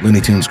hashtag Looney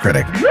Tunes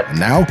Critic. And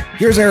now,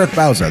 here's Eric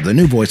Bauza, the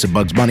new voice of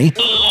Bugs Bunny.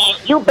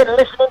 You've been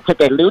listening to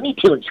the Looney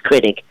Tunes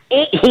Critic.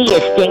 Ain't he a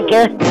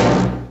stinker?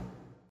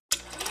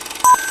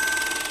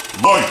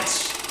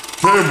 Lights,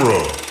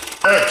 camera,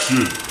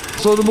 action.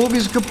 So the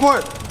movie's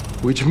kaput,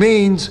 which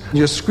means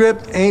your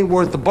script ain't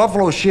worth the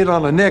buffalo shit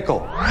on a nickel.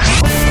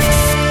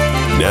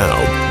 Now,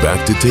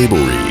 back to Table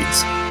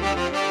Reads.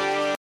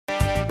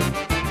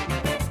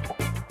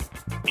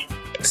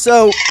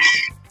 So,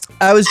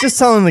 I was just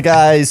telling the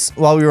guys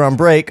while we were on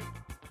break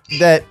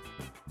that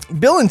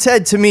Bill and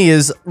Ted, to me,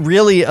 is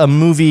really a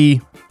movie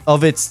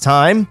of its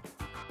time.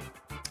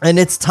 And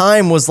its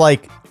time was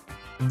like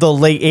the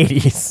late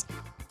 80s.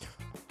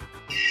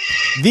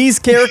 These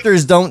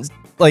characters don't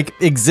like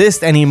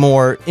exist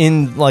anymore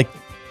in like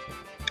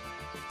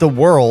the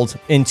world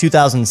in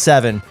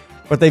 2007,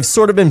 but they've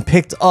sort of been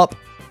picked up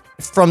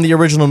from the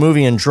original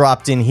movie and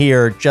dropped in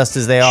here just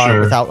as they are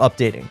without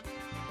updating.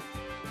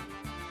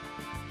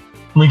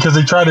 I mean, because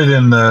they tried it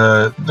in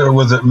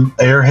was it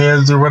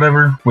Airheads or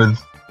whatever with.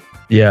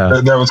 Yeah,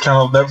 that was kind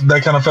of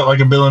that kind of felt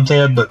like a Bill and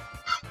Ted, but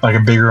like a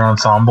bigger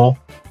ensemble.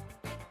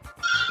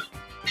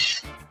 I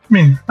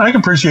mean, I can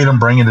appreciate them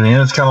bringing it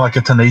in. It's kind of like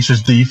a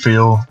Tenacious D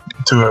feel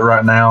to it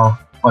right now,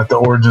 like the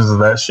origins of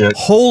that shit.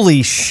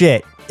 Holy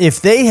shit!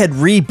 If they had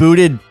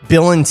rebooted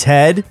Bill and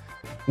Ted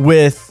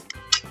with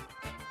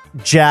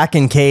Jack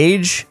and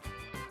Cage,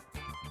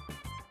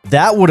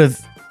 that would have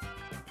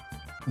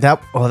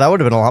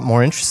been a lot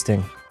more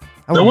interesting.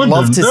 I would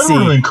love to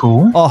see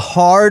cool. A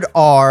hard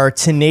R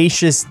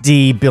Tenacious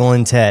D Bill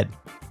and Ted.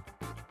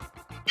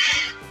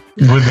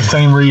 With the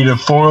same read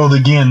of Foiled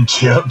Again,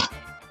 Chip.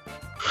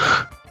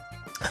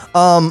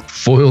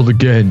 Foiled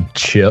Again,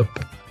 Chip.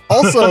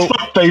 Also, that's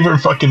my favorite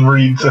fucking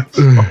reads.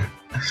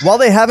 While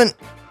they haven't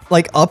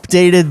like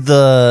updated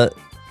the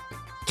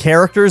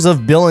characters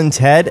of Bill and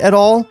Ted at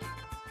all,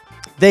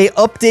 they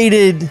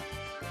updated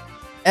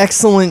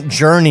Excellent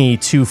Journey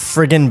to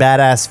Friggin'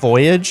 Badass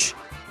Voyage,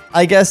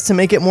 I guess, to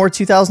make it more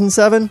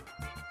 2007.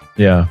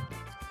 Yeah.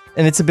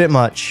 And it's a bit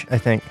much, I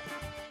think.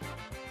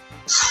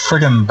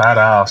 Friggin'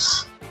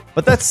 badass.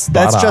 But that's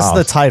just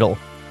the title.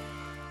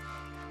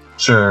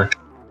 Sure.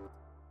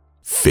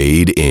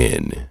 Fade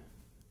in.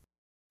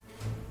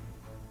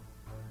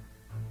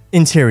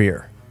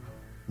 Interior.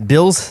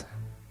 Bill's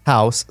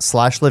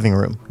house/living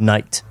room.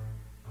 Night.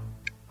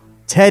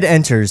 Ted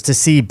enters to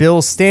see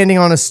Bill standing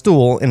on a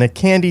stool in a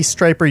candy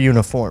striper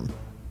uniform.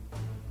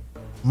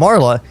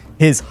 Marla,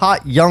 his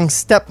hot young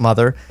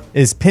stepmother,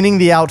 is pinning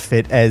the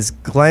outfit as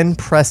Glenn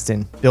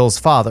Preston, Bill's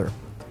father,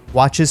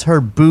 watches her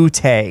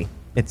bootay.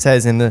 It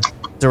says in the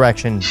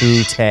direction,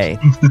 bootay.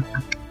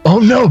 Oh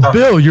no,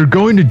 Bill, you're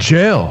going to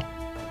jail.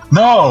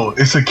 No,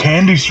 it's a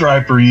candy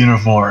striper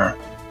uniform.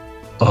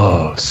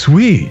 Oh,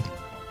 sweet.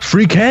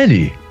 Free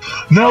candy.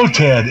 No,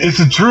 Ted, it's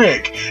a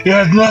trick. It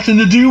has nothing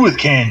to do with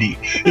candy.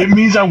 It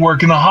means I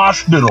work in a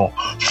hospital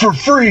for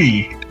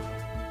free.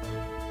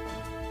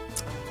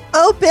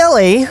 Oh,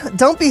 Billy,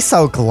 don't be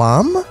so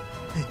glum.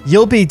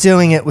 You'll be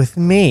doing it with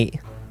me.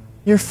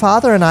 Your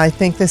father and I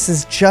think this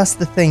is just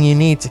the thing you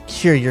need to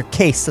cure your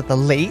case of the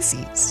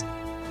lazies.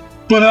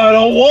 But I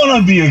don't want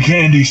to be a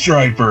candy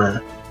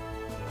striper.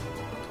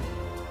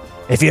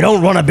 If you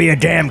don't want to be a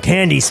damn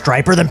candy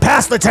striper, then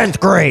pass the 10th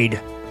grade.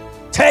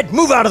 Ted,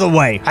 move out of the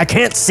way. I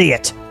can't see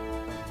it.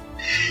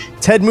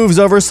 Ted moves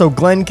over so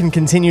Glenn can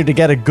continue to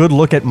get a good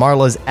look at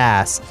Marla's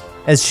ass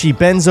as she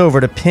bends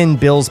over to pin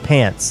Bill's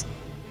pants.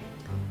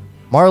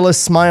 Marla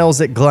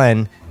smiles at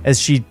Glenn as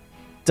she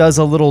does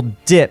a little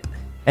dip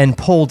and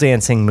pole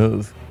dancing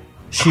move.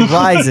 She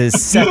rises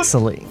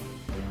sexily.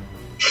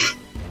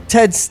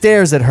 Ted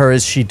stares at her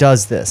as she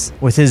does this,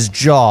 with his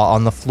jaw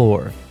on the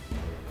floor.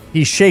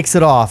 He shakes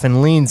it off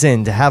and leans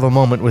in to have a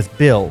moment with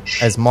Bill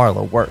as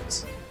Marla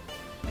works.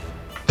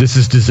 This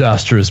is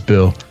disastrous,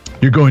 Bill.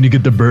 You're going to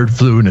get the bird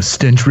flu in a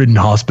stench-ridden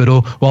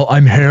hospital while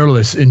I'm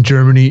hairless in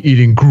Germany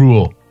eating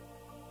gruel.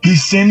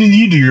 He's sending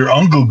you to your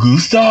Uncle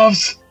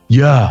Gustav's?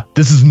 Yeah,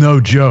 this is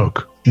no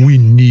joke. We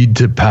need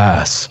to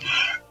pass.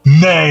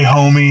 Nay,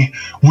 homie,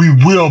 we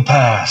will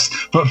pass.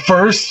 But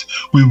first,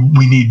 we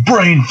need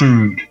brain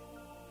food.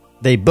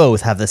 They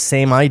both have the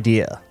same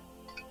idea.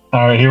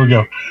 All right, here we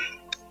go.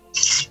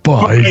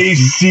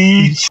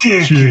 Spicy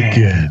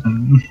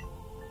chicken.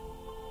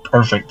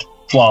 Perfect.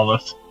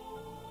 Flawless.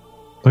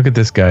 Look at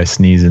this guy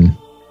sneezing.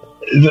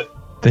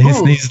 He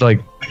sneezed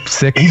like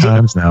 6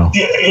 times now.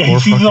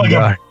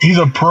 Yeah, he's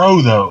a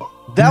pro, though.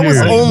 That was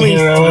Dude. only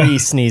 3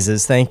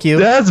 sneezes, thank you.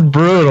 That's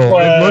brutal.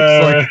 It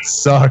looks like it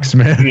sucks,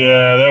 man.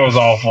 Yeah, that was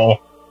awful.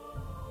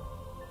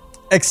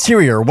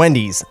 Exterior,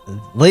 Wendy's.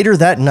 Later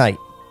that night,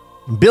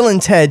 Bill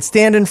and Ted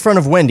stand in front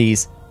of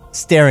Wendy's,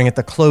 staring at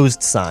the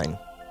closed sign.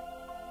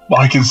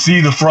 I can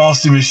see the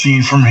Frosty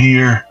machine from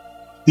here.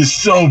 It's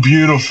so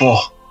beautiful.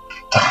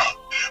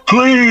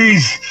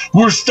 Please,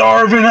 we're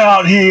starving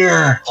out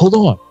here. Hold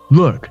on.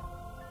 Look.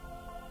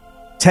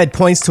 Ted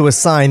points to a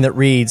sign that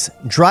reads,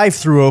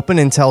 drive-thru open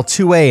until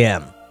 2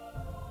 a.m.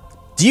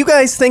 Do you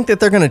guys think that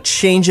they're going to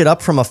change it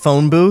up from a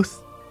phone booth?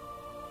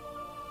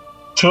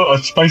 To a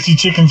spicy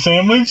chicken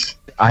sandwich?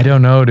 I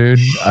don't know, dude.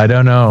 I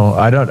don't know.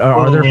 Are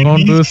there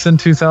phone booths in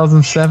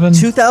 2007?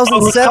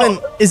 2007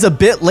 is a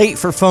bit late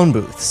for phone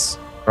booths.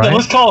 Right? Yeah,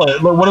 let's call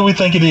it. What do we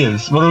think it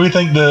is? What do we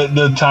think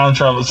the time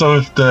travel? So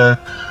if the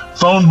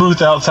phone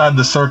booth outside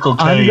the Circle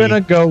K. I'm going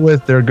to go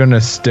with they're going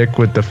to stick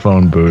with the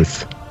phone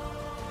booth.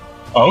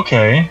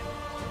 Okay.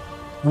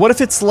 What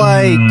if it's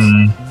like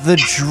the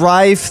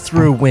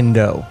drive-thru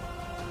window?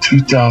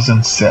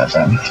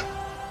 2007.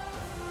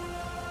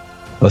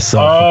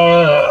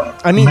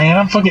 I mean, man,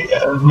 I'm fucking.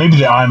 Maybe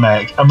the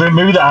iMac. I mean,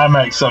 maybe the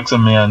iMac sucks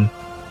them in.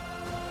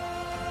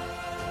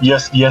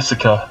 Yes,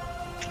 Jessica.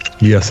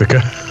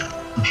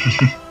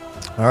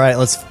 All right,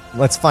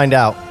 let's find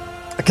out.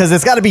 Because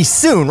it's got to be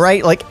soon,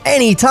 right? Like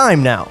any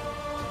time now.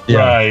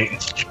 Yeah.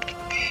 Right.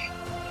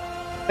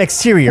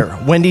 Exterior,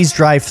 Wendy's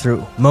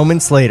drive-thru.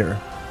 Moments later,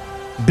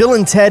 Bill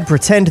and Ted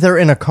pretend they're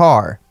in a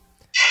car.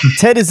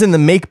 Ted is in the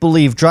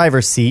make-believe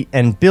driver's seat,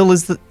 and Bill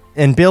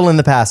in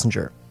the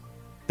passenger.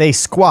 They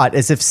squat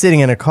as if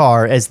sitting in a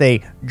car as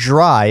they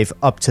drive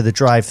up to the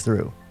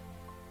drive-thru.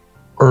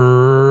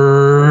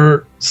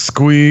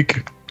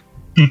 Squeak.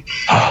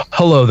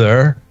 Hello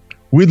there.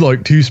 We'd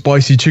like 2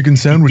 spicy chicken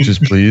sandwiches,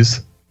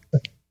 please.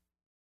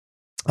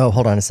 Oh,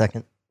 hold on a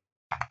second.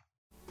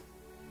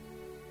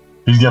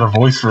 He's got a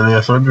voice for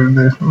this.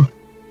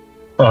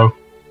 Oh.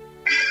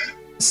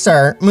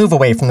 Sir, move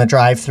away from the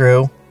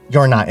drive-thru.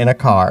 You're not in a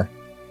car.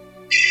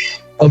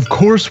 Of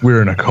course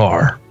we're in a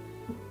car.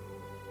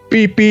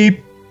 Beep,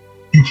 beep.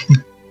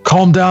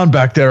 Calm down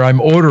back there. I'm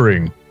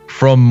ordering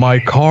from my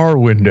car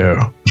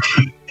window.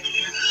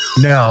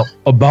 Now,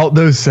 about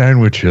those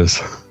sandwiches.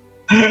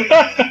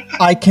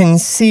 I can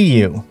see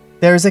you.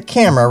 There's a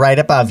camera right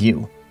above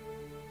you.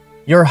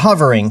 You're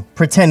hovering,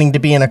 pretending to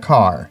be in a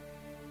car.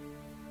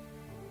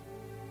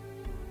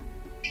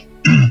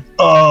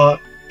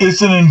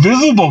 It's an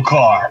invisible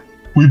car.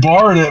 We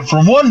borrowed it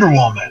from Wonder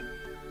Woman.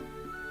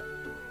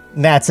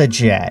 That's a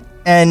jet.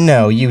 And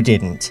no, you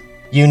didn't.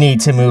 You need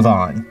to move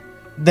on.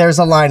 There's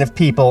a line of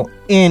people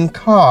in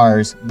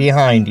cars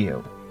behind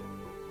you.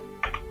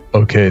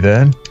 Okay,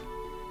 then.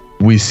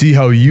 We see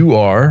how you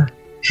are.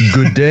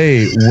 Good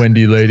day,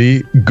 Wendy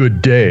lady.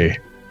 Good day.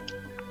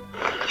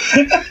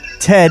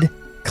 Ted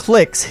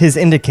clicks his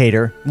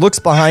indicator, looks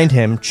behind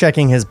him,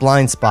 checking his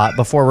blind spot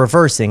before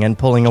reversing and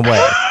pulling away.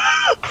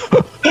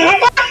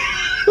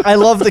 I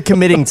love the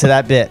committing to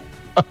that bit.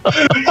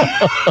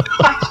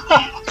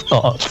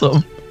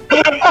 Awesome.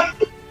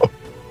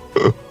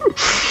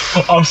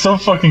 I'm so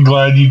fucking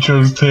glad you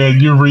chose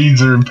Ted. Your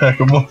reads are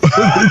impeccable.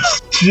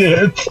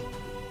 Shit.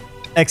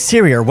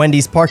 Exterior,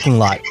 Wendy's parking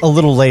lot, a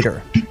little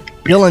later.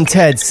 Bill and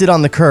Ted sit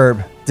on the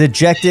curb,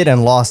 dejected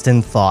and lost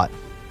in thought.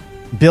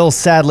 Bill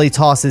sadly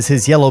tosses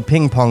his yellow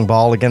ping pong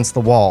ball against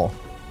the wall.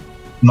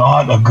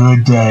 Not a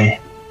good day.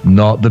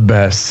 Not the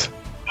best.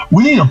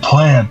 We need a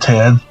plan,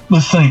 Ted.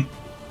 Let's think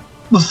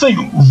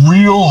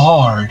real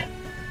hard.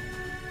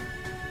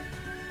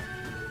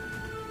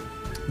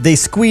 They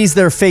squeeze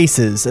their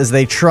faces as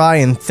they try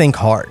and think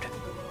hard.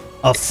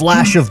 A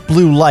flash of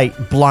blue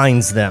light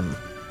blinds them.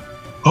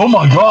 Oh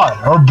my god,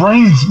 our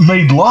brains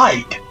made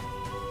light.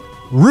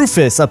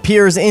 Rufus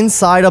appears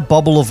inside a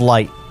bubble of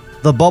light.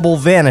 The bubble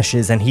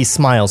vanishes and he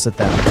smiles at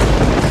them.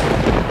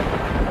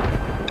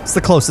 It's the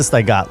closest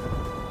I got.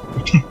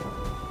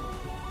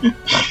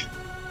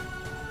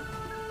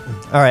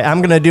 All right, I'm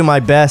going to do my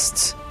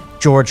best,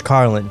 George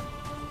Carlin.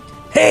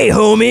 Hey,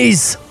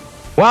 homies!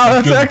 Wow,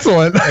 that's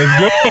excellent.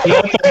 I'll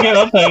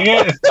take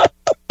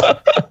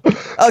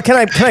it. Can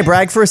I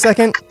brag for a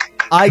second?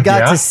 I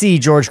got to see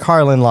George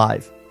Carlin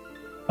live.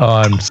 Oh,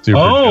 I'm super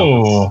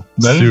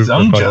jealous.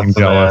 I'm fucking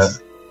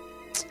jealous.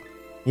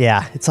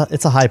 Yeah,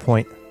 it's a high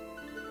point.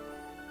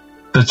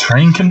 The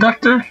train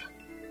conductor?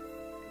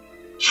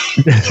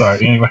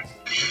 Sorry, anyway.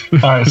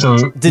 Alright,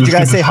 so did you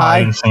guys say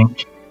hi?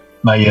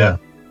 Not yet.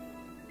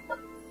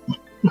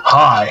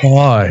 Hi.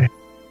 Hi.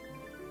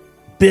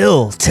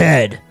 Bill,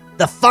 Ted,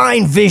 the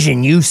fine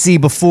vision you see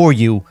before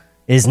you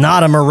is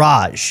not a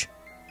mirage.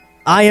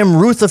 I am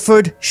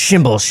Rutherford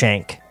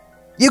Shimbleshank.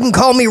 You can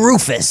call me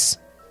Rufus.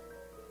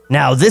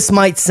 Now, this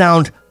might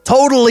sound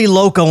totally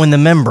loco in the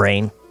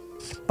membrane,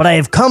 but I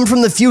have come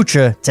from the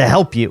future to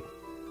help you.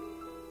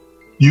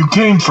 You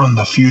came from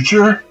the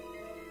future?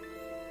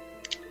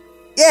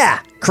 Yeah,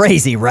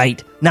 crazy,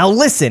 right? Now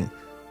listen.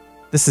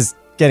 This is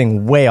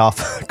getting way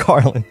off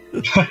Carlin.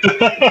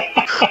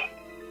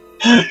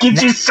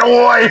 Get your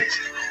sword!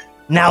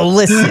 Now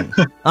listen.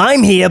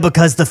 I'm here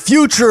because the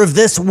future of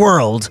this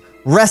world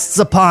rests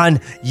upon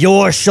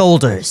your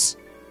shoulders.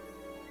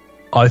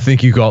 I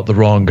think you got the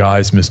wrong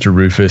guys, Mr.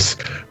 Rufus.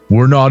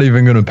 We're not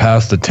even going to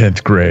pass the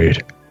 10th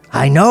grade.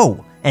 I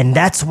know, and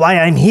that's why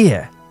I'm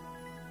here.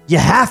 You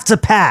have to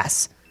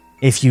pass.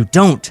 If you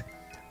don't,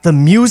 the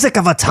music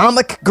of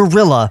Atomic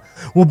Gorilla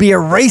will be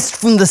erased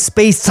from the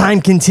space-time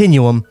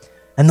continuum,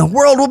 and the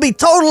world will be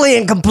totally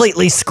and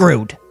completely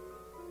screwed.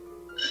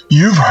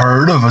 You've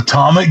heard of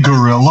Atomic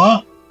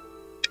Gorilla?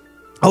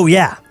 Oh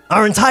yeah,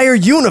 our entire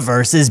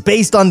universe is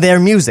based on their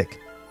music.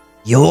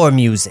 Your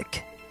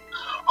music.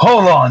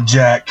 Hold on,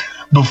 Jack.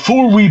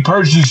 Before we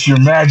purchase your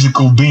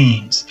magical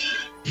beans,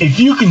 if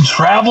you can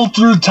travel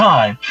through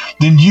time,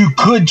 then you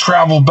could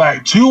travel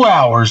back 2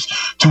 hours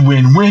to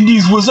when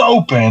Wendy's was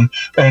open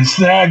and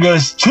snag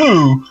us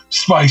 2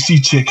 spicy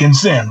chicken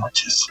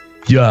sandwiches.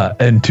 Yeah,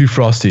 and 2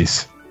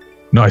 Frosties.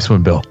 Nice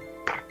one, Bill.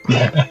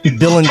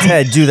 Bill and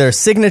Ted do their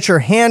signature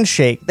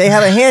handshake. They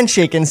have a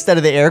handshake instead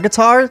of the air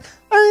guitar.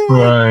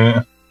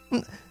 Right.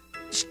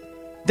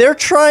 They're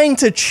trying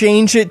to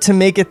change it to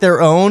make it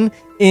their own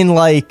in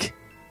like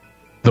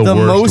The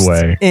worst most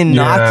way.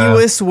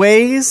 innocuous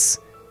ways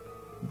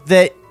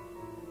that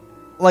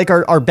like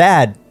are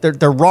bad.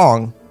 They're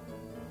wrong.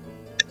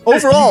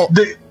 Overall,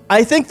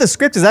 I think the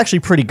script is actually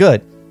pretty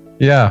good.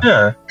 Yeah.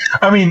 Yeah.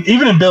 I mean,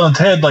 even in Bill and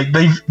Ted, like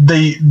they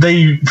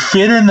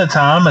fit in the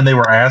time and they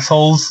were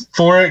assholes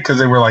for it because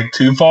they were like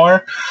too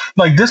far.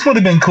 Like this would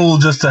have been cool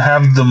just to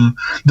have them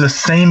the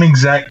same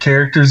exact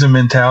characters and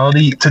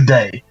mentality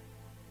today.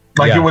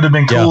 Like it would have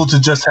been cool to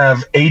just have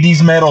 80s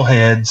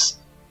metalheads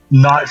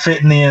not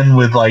fitting in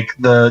with like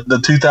the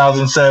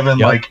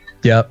 2007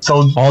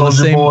 all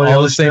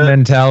the same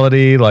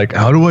mentality. Like,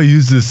 how do I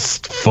use this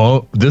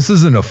phone? This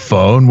isn't a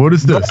phone. What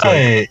is this?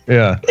 Right.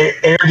 Like,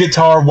 air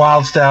guitar,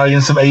 Wild Stallion,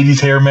 some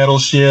 80s hair metal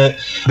shit.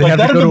 Like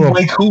that'd have been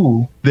way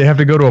cool. They have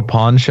to go to a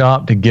pawn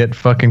shop to get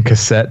fucking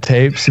cassette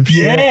tapes and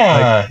shit.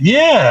 Yeah,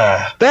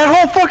 yeah. That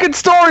whole fucking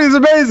story is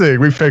amazing.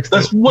 We fixed it.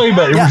 That's way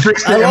better. Yeah, We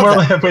fixed it. I And love we're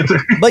only that. halfway through.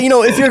 But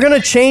if you're gonna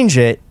change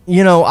it,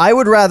 I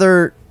would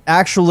rather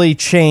actually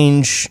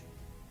change,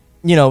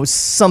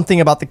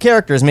 something about the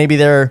characters. Maybe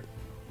they're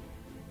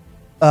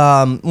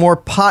more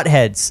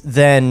potheads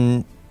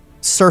than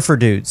surfer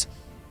dudes.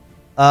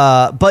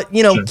 But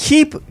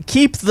keep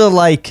the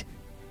like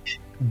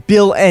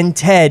Bill and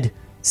Ted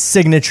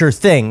signature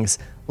things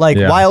like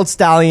Wild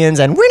Stallions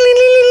and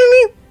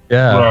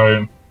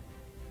Right.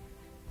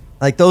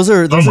 like those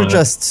are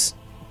just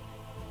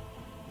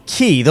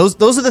key. Those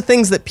are the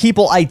things that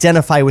people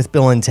identify with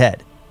Bill and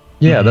Ted.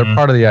 Yeah, they're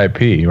part of the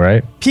IP,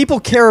 right? People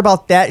care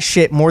about that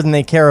shit more than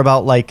they care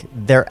about like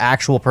their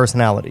actual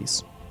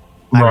personalities.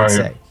 I would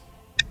say.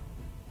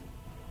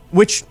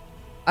 Which,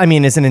 I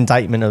mean, is an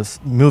indictment of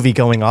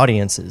movie-going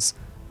audiences.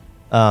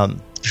 Not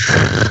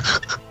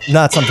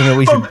something that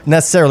we should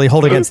necessarily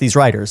hold against these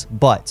writers,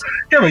 but...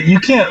 Yeah, but you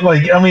can't,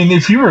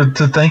 if you were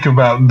to think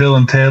about Bill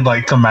and Ted,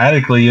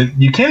 thematically,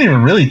 you can't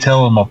even really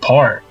tell them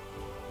apart.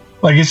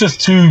 Like, it's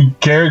just 2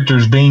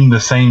 characters being the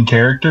same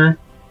character.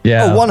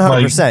 Yeah. Oh,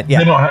 100%, yeah.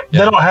 They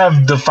don't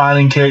have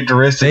defining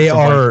characteristics.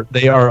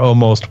 They are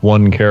almost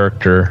one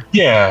character.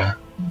 Yeah,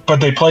 but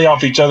they play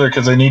off each other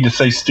because they need to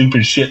say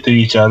stupid shit to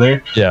each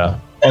other. Yeah.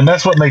 And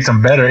that's what makes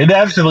them better. It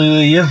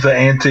absolutely is the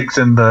antics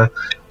and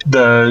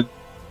the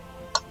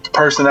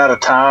person out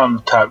of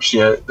time type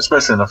shit,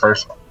 especially in the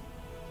first one.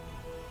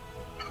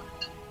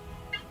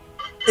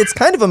 It's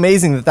kind of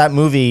amazing that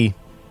movie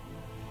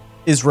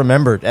is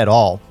remembered at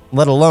all,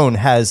 let alone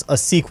has a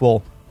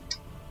sequel,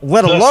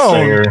 let That's alone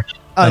fair.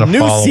 a And a new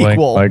following,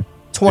 sequel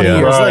 20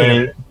 years Right.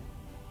 later.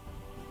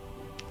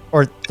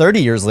 Or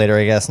 30 years later,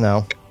 I guess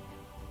now.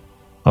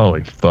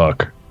 Holy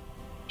fuck.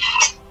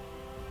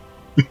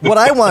 What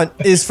I want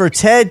is for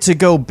Ted to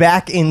go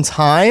back in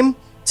time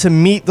to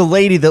meet the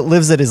lady that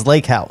lives at his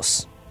lake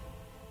house.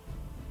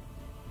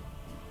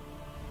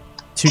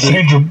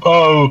 Sandra,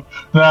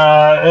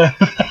 nah.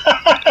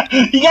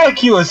 You gotta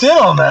cue us in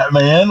on that,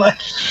 man.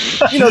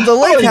 The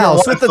lake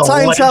house with the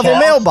time travel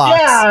mailbox.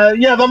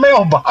 Yeah, the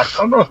mailbox.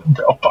 I know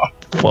the mailbox.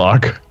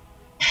 Fuck.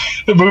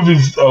 The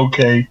movie's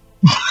okay.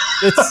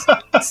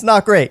 It's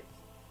not great.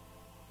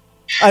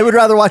 I would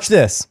rather watch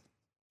this.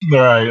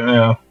 Right,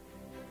 yeah.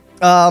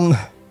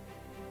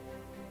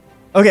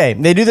 Okay,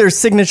 they do their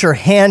signature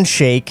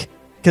handshake,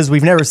 because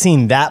we've never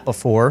seen that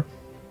before.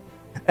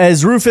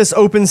 As Rufus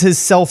opens his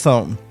cell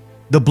phone,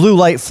 the blue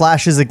light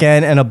flashes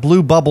again and a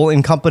blue bubble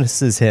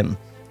encompasses him.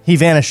 He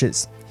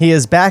vanishes. He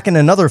is back in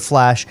another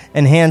flash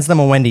and hands them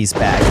a Wendy's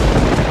bag.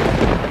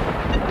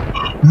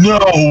 No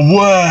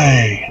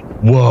way!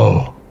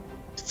 Whoa.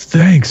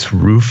 Thanks,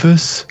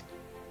 Rufus.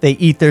 They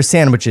eat their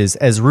sandwiches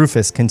as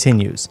Rufus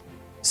continues.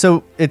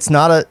 So it's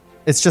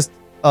just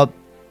a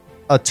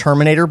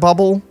Terminator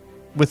bubble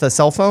with a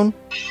cell phone?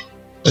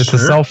 It's a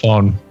cell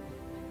phone.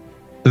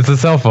 It's a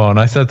cell phone.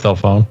 I said cell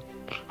phone.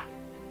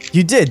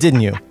 You did,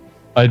 didn't you?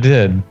 I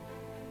did.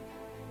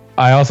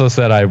 I also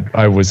said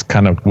I was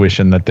kind of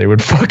wishing that they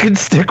would fucking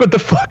stick with the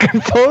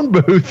fucking phone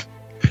booth.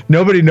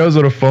 Nobody knows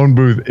what a phone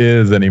booth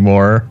is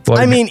anymore. Like,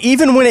 I mean,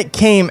 even when it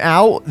came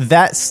out,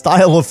 that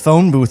style of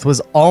phone booth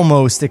was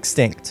almost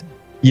extinct.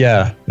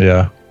 Yeah.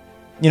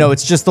 You know,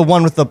 it's just the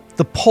one with the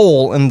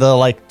pole and the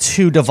like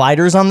two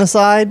dividers on the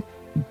side.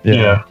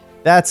 Yeah.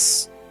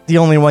 That's the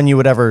only one you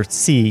would ever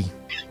see,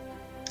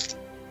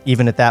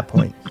 even at that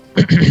point.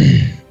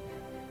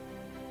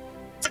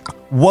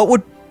 What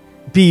would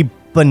be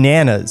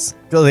bananas?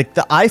 Like,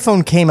 the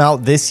iPhone came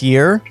out this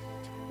year.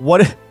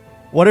 What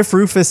if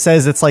Rufus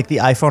says it's like the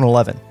iPhone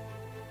 11,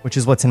 which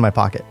is what's in my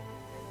pocket?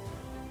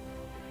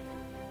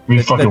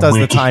 That does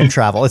the time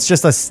travel. It's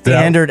just a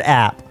standard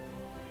app.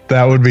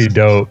 That would be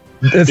dope.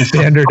 It's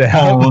standard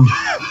app.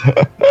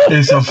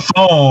 It's a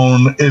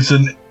phone. It's a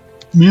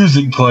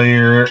music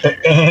player,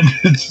 and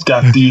it's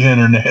got the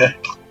internet.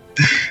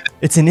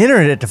 It's an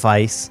internet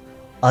device,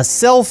 a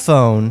cell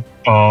phone,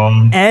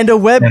 and a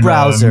web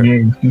browser.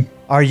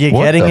 Are you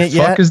getting it yet?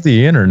 What the fuck is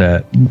the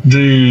internet?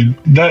 Dude,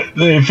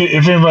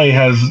 if anybody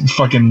has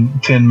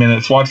fucking 10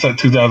 minutes, watch that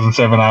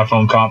 2007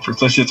 iPhone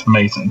conference. That shit's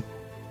amazing.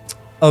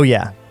 Oh,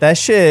 yeah. That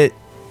shit,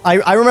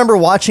 I remember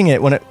watching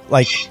it when it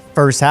like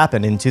first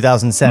happened in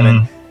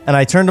 2007, and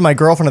I turned to my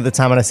girlfriend at the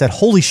time and I said,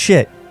 holy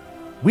shit,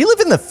 we live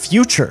in the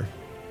future.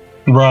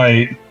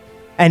 Right.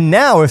 And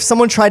now, if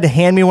someone tried to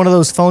hand me one of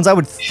those phones, I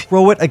would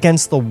throw it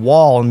against the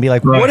wall and be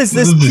like, what is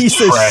this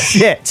piece of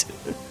shit?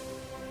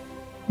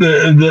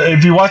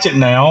 If you watch it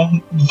now,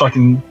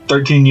 fucking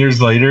 13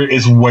 years later,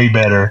 it's way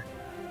better.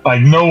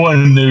 Like, no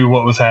one knew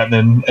what was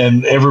happening,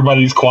 and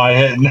everybody's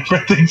quiet, and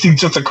everyone thinks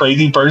he's just a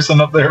crazy person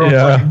up there on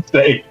fucking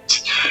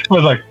stage.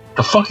 But like,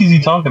 the fuck is he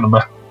talking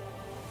about?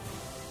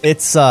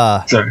 It's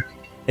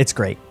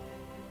great.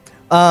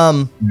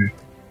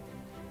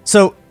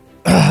 So,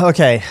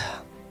 okay.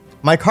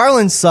 My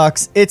Carlin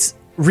sucks. It's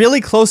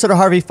really closer to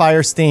Harvey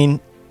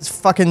Firestein.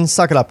 Just fucking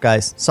suck it up,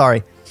 guys.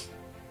 Sorry.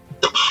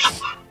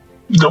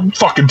 Don't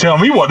fucking tell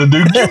me what to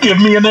do. You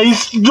give me an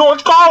ace,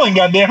 George Carlin,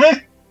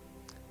 goddammit.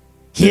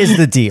 Here's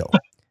the deal.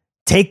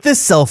 Take this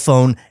cell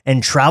phone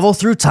and travel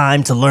through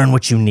time to learn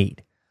what you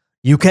need.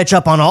 You catch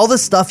up on all the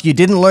stuff you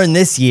didn't learn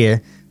this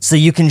year, so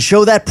you can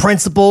show that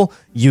principal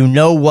you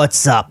know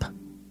what's up.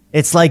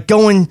 It's like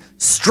going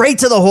straight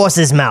to the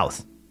horse's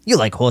mouth. You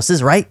like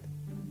horses, right?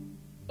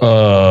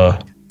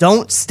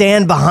 Don't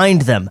stand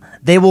behind them.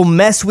 They will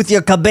mess with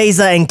your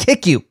cabeza and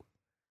kick you.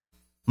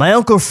 My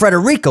Uncle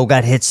Frederico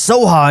got hit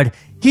so hard,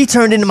 he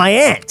turned into my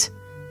aunt.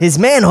 His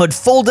manhood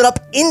folded up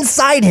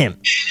inside him.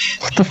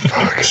 What the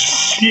fuck?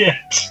 Shit.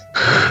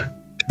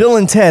 Bill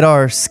and Ted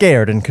are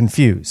scared and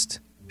confused.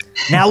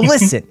 Now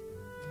listen.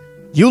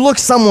 You look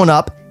someone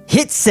up,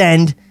 hit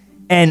send,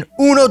 and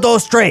uno,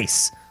 dos,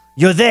 tres.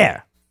 You're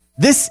there.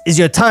 This is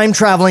your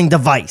time-traveling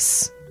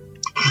device.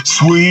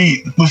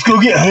 Sweet. Let's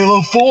go get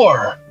Halo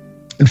 4.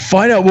 And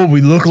find out what we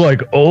look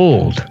like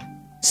old.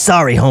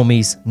 Sorry,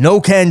 homies. No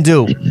can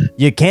do.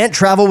 You can't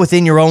travel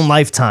within your own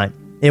lifetime.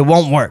 It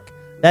won't work.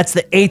 That's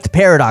the 8th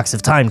paradox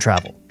of time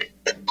travel.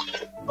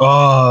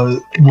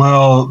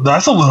 Well,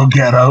 that's a little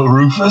ghetto,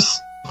 Rufus.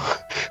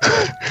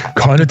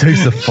 Kind of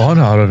takes the fun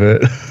out of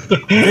it.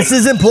 This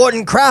is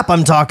important crap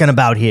I'm talking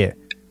about here.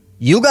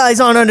 You guys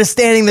aren't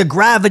understanding the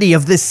gravity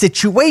of this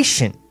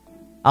situation.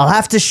 I'll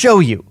have to show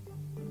you.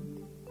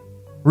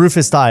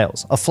 Rufus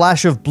dials. A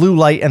flash of blue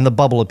light and the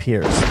bubble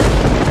appears.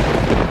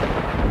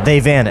 They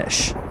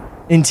vanish.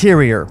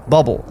 Interior,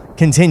 bubble,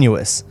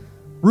 continuous.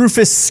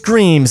 Rufus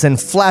screams and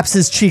flaps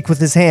his cheek with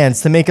his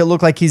hands to make it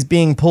look like he's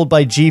being pulled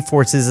by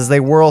G-forces as they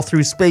whirl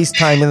through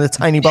space-time in the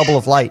tiny bubble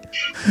of light.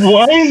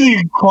 Why is he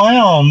a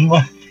clown?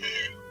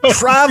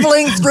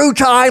 Traveling through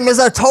time is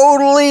a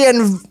totally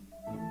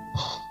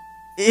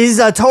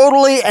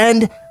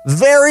and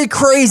very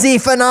crazy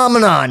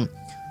phenomenon.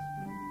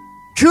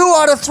 2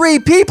 out of 3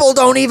 people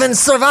don't even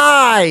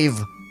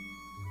survive.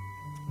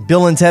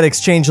 Bill and Ted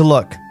exchange a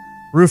look.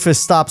 Rufus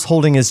stops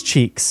holding his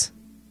cheeks.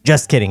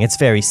 Just kidding, it's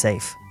very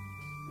safe.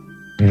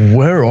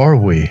 Where are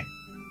we?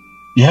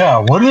 Yeah,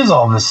 what is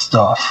all this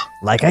stuff?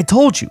 Like I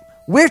told you,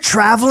 we're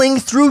traveling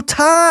through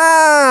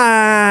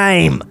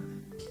time.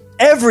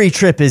 Every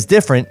trip is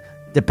different,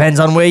 depends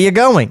on where you're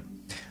going.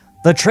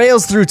 The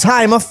trails through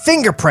time are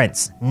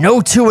fingerprints.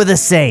 No 2 are the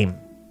same.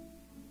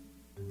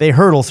 They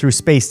hurtle through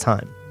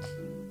space-time.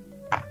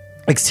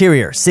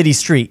 Exterior, city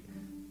street.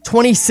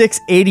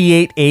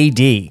 2688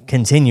 AD,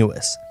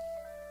 continuous.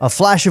 A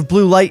flash of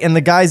blue light and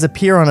the guys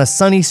appear on a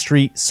sunny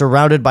street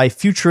surrounded by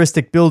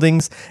futuristic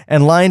buildings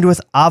and lined with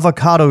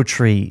avocado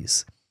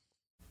trees.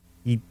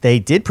 They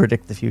did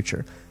predict the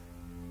future.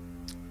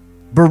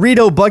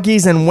 Burrito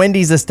buggies and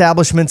Wendy's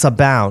establishments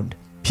abound.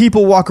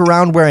 People walk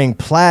around wearing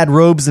plaid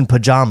robes and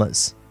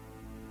pajamas.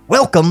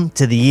 Welcome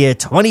to the year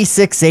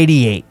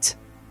 2688.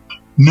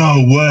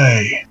 No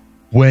way.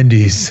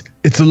 Wendy's,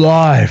 it's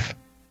alive.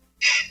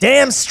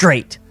 Damn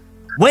straight.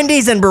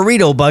 Wendy's and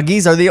burrito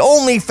buggies are the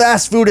only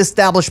fast food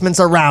establishments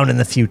around in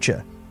the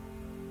future.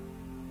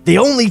 The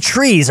only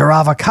trees are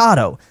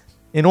avocado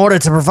in order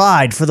to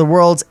provide for the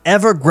world's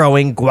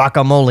ever-growing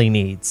guacamole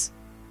needs.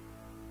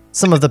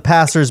 Some of the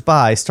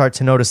passers-by start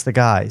to notice the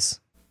guys.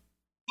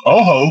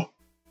 Oh ho!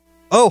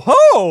 Oh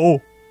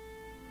ho!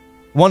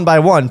 One by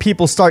one,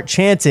 people start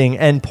chanting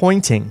and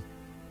pointing.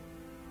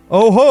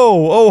 Oh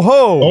ho! Oh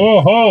ho!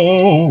 Oh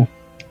ho!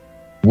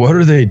 What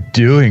are they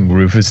doing,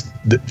 Rufus?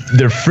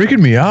 They're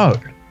freaking me out.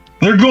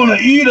 They're gonna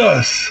eat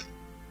us!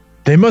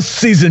 They must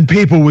season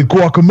people with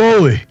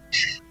guacamole.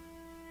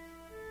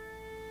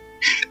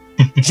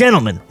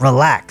 Gentlemen,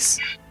 relax.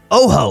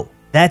 Oh ho!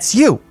 That's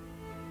you.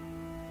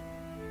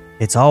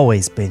 It's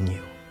always been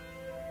you.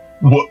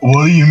 What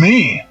do you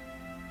mean?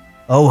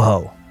 Oh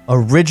ho!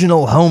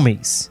 Original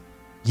homies.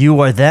 You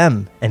are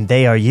them, and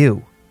they are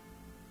you.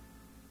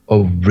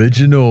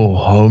 Original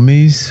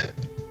homies?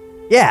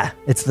 Yeah,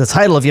 it's the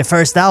title of your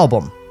first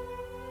album.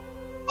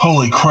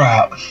 Holy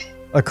crap.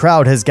 A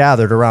crowd has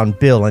gathered around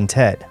Bill and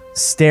Ted,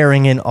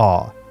 staring in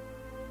awe.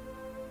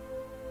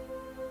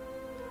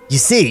 You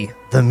see,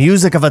 the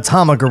music of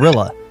Atomic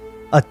Gorilla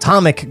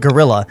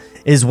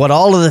is what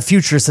all of the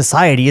future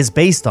society is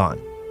based on.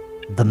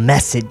 The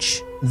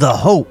message, the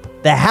hope,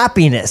 the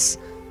happiness.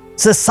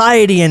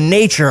 Society and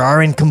nature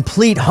are in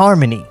complete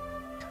harmony.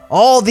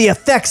 All the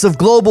effects of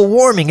global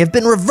warming have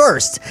been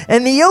reversed,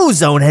 and the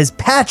ozone has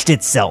patched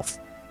itself.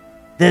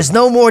 There's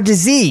no more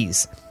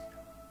disease.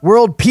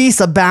 World peace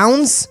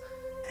abounds,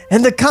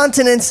 and the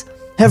continents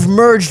have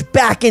merged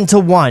back into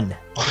one.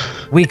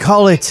 We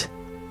call it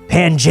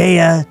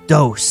Pangea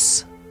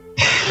Dos.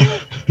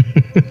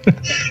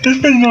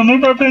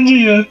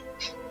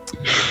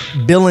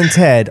 Bill and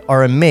Ted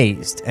are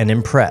amazed and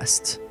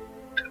impressed.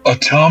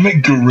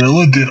 Atomic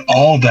Gorilla did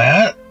all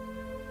that?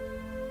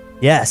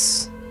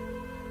 Yes.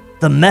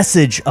 The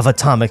message of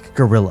Atomic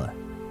Gorilla.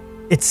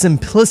 Its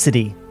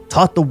simplicity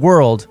taught the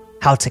world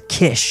how to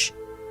kish.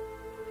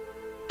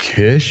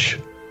 Kish?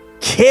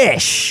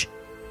 Kish!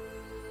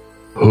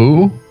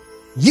 Who?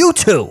 You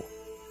two!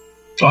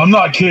 I'm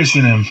not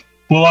kissing him.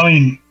 Well, I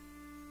mean,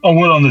 I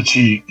would on the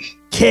cheek.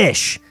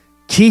 Kish.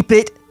 Keep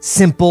it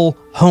simple,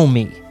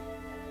 homie.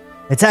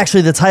 It's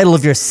actually the title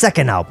of your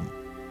second album.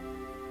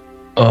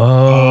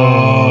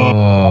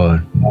 Oh,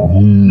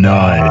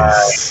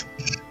 nice.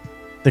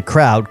 The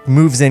crowd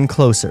moves in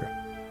closer.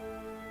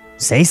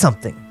 Say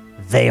something.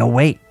 They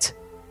await.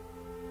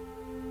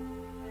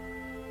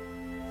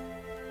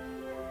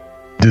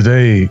 Do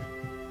they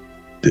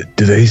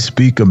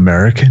speak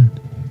American?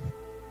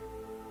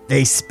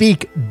 They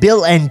speak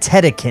Bill and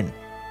Tedican.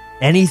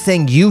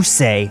 Anything you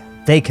say,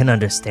 they can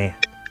understand.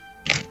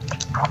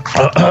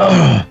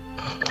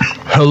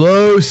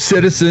 Hello,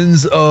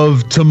 citizens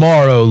of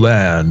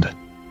Tomorrowland.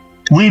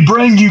 We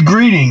bring you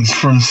greetings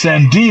from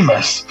San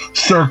Dimas,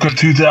 circa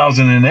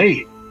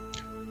 2008.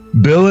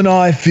 Bill and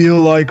I feel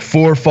like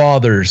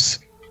forefathers,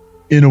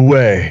 in a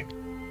way.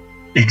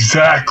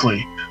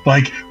 Exactly.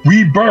 Like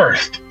we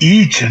birthed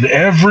each and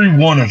every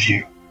one of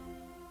you.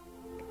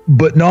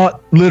 But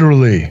not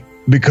literally,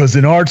 because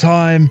in our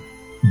time,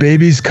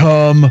 babies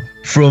come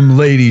from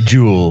Lady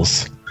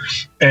Jewels.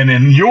 And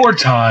in your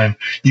time,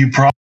 you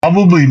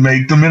probably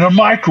make them in a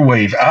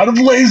microwave out of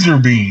laser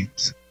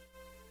beams.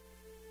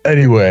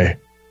 Anyway,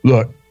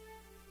 look,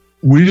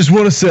 we just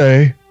want to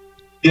say...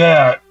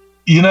 Yeah,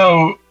 you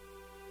know...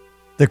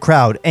 The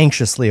crowd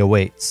anxiously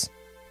awaits.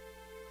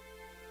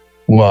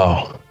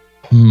 Wow.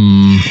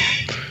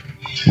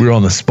 We're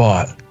on the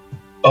spot.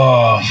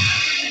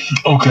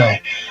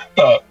 Okay.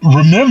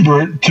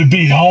 Remember to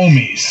be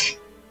homies.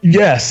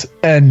 Yes,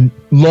 and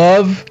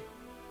love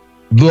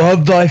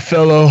thy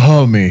fellow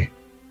homie.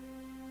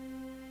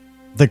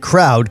 The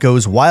crowd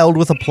goes wild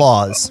with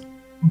applause.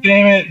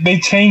 Damn it, they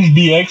changed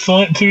be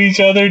excellent to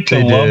each other to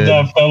They love did.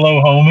 thy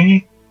fellow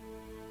homie?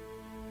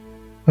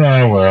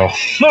 Oh well.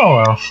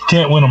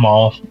 Can't win them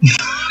all.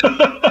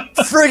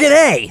 Friggin'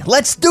 A!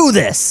 Let's do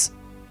this!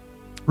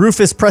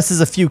 Rufus presses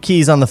a few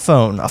keys on the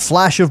phone, a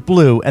flash of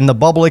blue, and the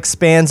bubble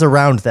expands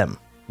around them.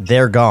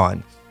 They're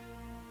gone.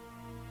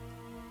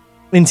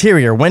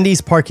 Interior,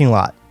 Wendy's parking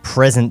lot.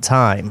 Present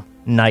time.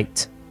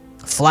 Night.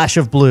 Flash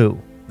of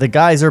blue. The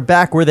guys are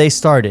back where they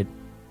started.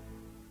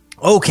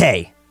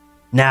 Okay.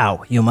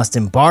 Now, you must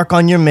embark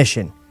on your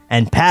mission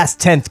and pass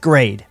 10th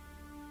grade.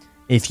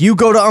 If you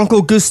go to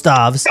Uncle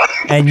Gustav's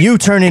and you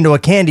turn into a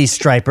candy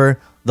striper,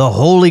 the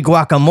Holy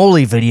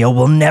Guacamole video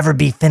will never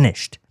be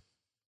finished.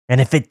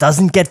 And if it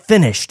doesn't get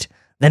finished,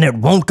 then it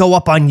won't go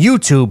up on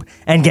YouTube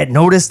and get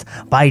noticed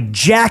by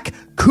Jack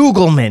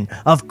Kugelman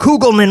of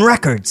Kugelman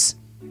Records.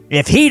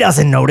 If he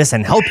doesn't notice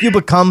and help you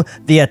become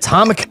the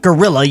atomic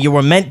gorilla you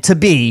were meant to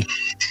be,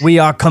 we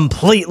are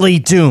completely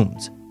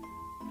doomed.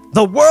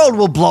 The world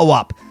will blow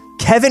up.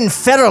 Kevin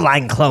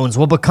Federline clones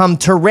will become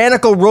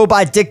tyrannical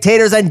robot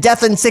dictators, and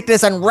death and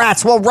sickness and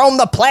rats will roam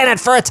the planet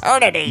for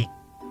eternity.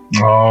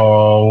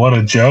 Oh, what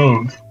a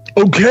joke.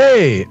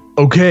 Okay,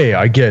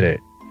 I get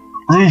it.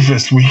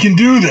 Rufus, we can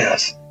do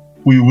this.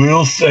 We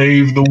will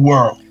save the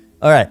world.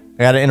 All right.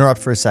 I got to interrupt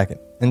for a second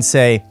and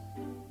say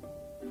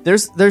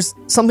there's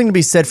something to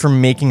be said for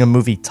making a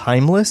movie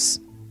timeless.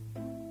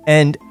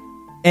 And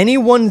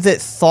anyone that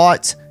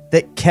thought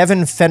that Kevin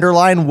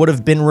Federline would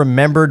have been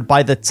remembered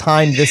by the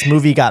time this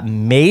movie got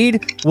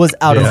made was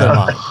out of their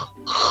mind.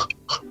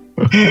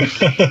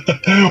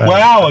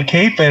 Wow, a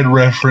K-Fed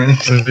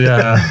reference.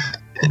 Yeah.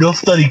 They'll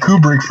study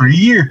Kubrick for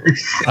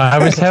years. I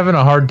was having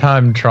a hard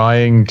time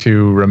trying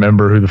to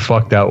remember who the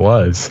fuck that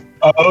was.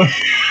 Oh,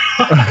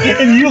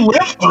 and you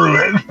lived through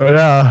it.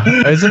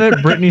 Yeah. Isn't it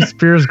Britney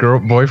Spears'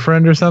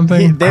 boyfriend or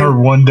something? Or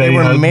one day they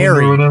were husband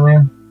married. or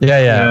whatever.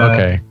 Yeah,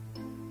 okay.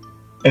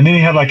 And then he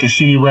had like a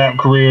shitty rap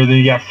career. Then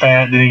he got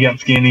fat. Then he got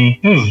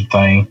skinny. It was a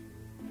thing.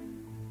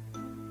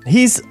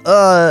 He's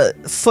a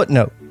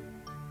footnote,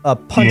 a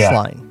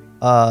punchline,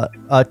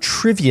 a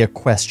trivia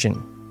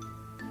question.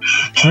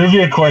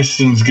 Trivia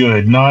question's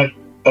good, not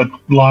a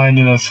line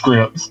in a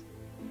script.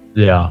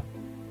 Yeah.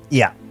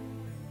 Yeah.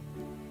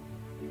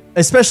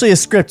 Especially a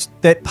script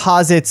that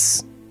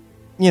posits,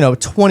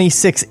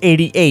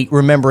 2688,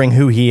 remembering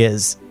who he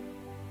is.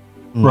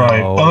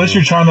 Right. No. Unless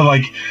you're trying to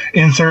like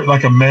insert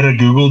like a meta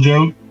Google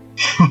joke.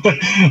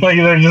 Like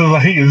they're just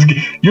like,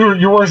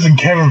 you're worse than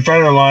Kevin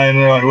Federline. And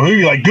they're like, well, who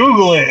you like?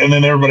 Google it, and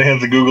then everybody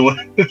has to Google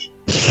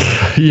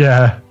it.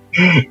 Yeah.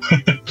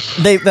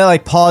 They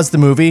like pause the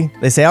movie.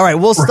 They say, "All right,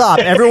 we'll stop.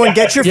 Everyone,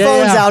 get your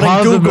phones out and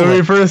pause Google the movie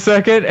it." for a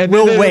second, and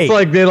We'll then wait. It's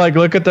like they like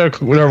look at their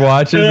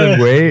watches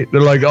and wait.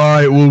 They're like, "All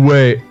right, we'll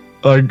wait."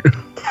 Like,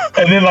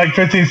 And then like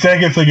 15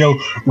 seconds they go,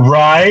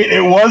 right?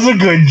 It was a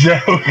good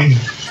joke.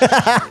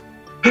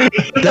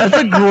 that's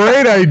a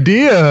great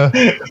idea.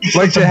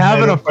 Like to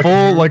have it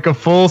a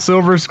full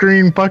silver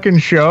screen fucking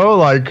show.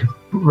 Like,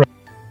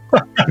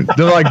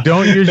 they're like,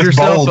 don't use your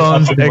cell bold.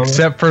 phones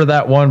except for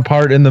that one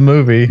part in the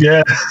movie.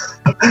 Yeah.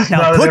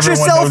 Now put your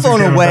cell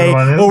phone away,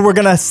 or we're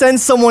gonna send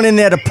someone in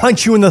there to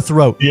punch you in the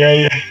throat.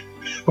 Yeah.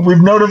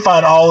 We've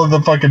notified all of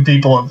the fucking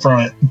people up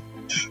front.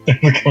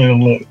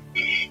 Look.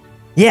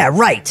 Yeah,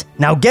 right.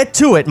 Now get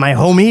to it, my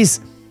homies.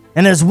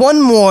 And there's one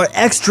more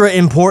extra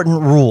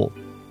important rule.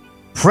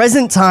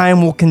 Present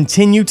time will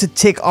continue to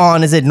tick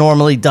on as it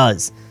normally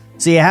does,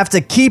 so you have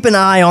to keep an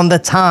eye on the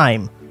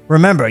time.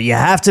 Remember, you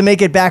have to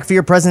make it back for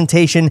your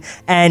presentation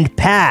and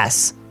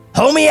pass.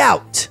 Homie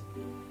out!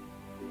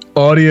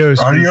 Adios,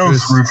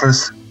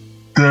 Rufus.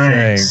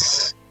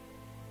 Thanks.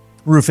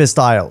 Rufus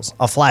dials.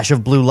 A flash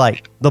of blue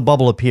light. The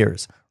bubble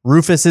appears.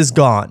 Rufus is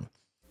gone.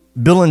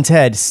 Bill and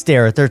Ted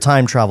stare at their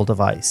time travel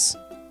device.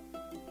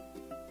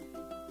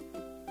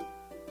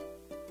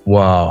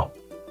 Wow.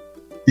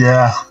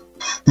 Yeah.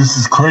 This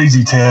is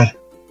crazy, Ted.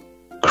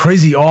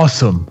 Crazy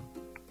awesome.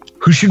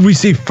 Who should we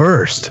see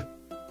first?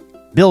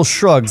 Bill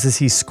shrugs as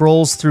he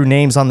scrolls through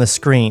names on the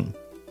screen.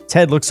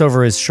 Ted looks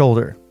over his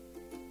shoulder.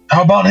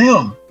 How about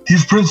him?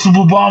 He's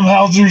Principal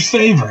Baumhauser's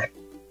favorite.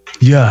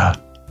 Yeah.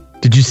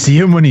 Did you see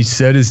him when he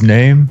said his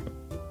name?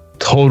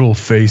 Total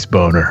face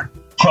boner.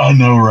 I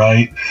know,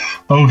 right?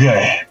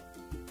 Okay.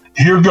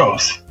 Here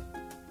goes.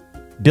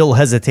 Bill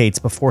hesitates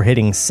before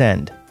hitting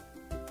send.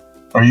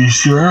 Are you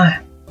sure?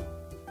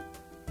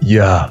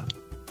 Yeah.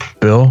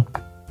 Bill,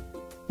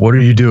 what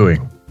are you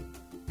doing?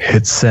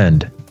 Hit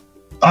send.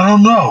 I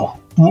don't know.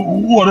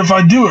 What if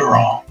I do it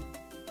wrong?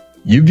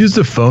 You've used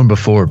the phone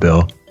before,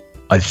 Bill.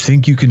 I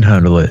think you can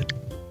handle it.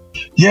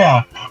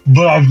 Yeah,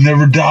 but I've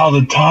never dialed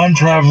a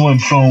time-traveling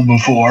phone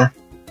before.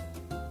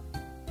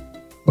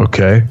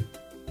 Okay.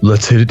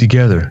 Let's hit it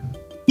together.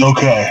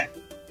 Okay.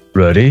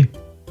 Ready?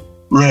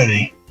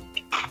 Ready.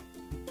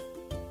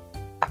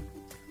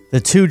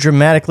 The two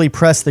dramatically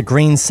press the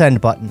green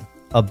send button.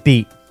 A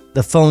beat.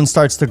 The phone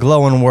starts to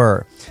glow and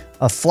whir.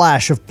 A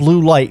flash of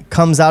blue light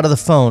comes out of the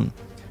phone.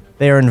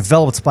 They are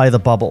enveloped by the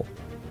bubble.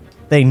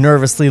 They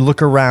nervously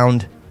look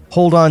around,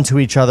 hold on to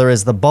each other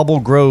as the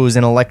bubble grows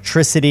in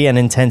electricity and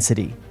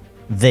intensity.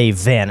 They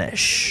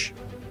vanish.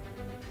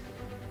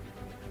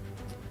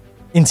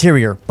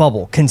 Interior,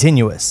 bubble,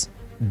 continuous.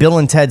 Bill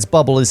and Ted's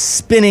bubble is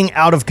spinning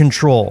out of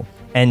control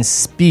and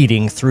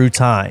speeding through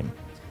time.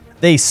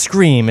 They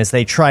scream as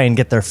they try and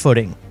get their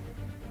footing.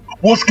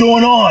 What's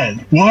going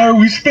on? Why are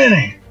we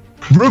spinning?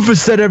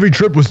 Rufus said every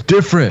trip was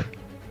different.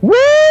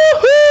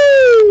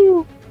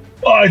 Woohoo!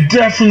 I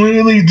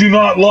definitely do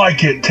not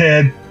like it,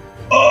 Ted.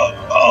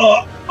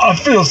 I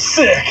feel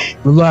sick.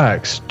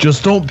 Relax.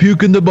 Just don't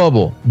puke in the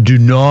bubble. Do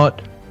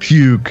not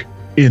puke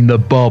in the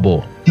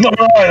bubble.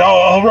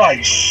 All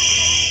right.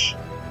 Shh.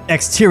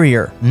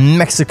 Exterior,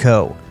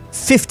 Mexico,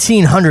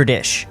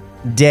 1500-ish.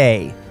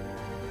 Day.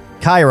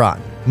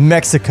 Chiron,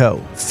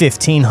 Mexico,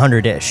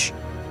 1500-ish.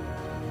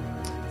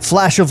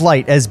 Flash of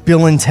light as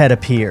Bill and Ted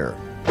appear.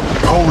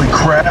 Holy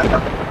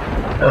crap.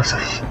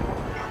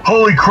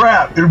 Holy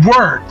crap, it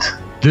worked.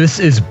 This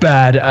is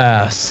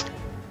badass.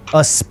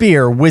 A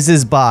spear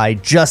whizzes by,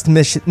 just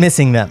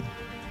missing them.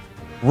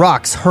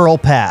 Rocks hurl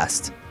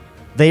past.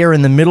 They are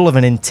in the middle of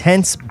an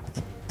intense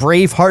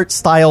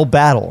Braveheart-style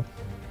battle.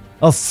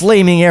 A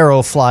flaming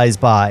arrow flies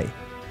by.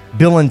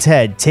 Bill and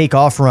Ted take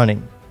off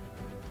running.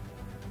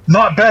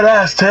 Not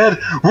badass, Ted.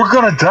 We're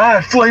gonna die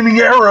of flaming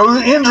arrow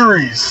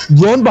injuries.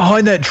 Run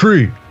behind that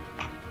tree.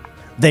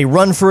 They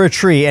run for a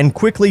tree and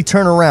quickly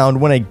turn around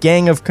when a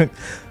gang of... Can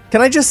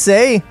I just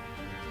say,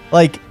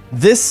 like,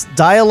 this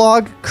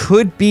dialogue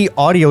could be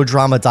audio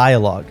drama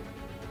dialogue.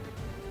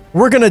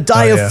 We're gonna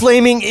die of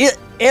flaming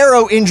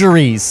arrow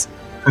injuries.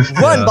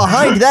 Run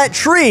behind that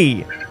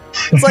tree.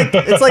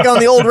 It's like on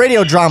the old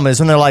radio dramas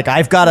when they're like,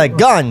 I've got a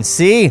gun,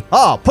 see?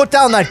 Oh, put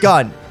down that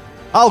gun.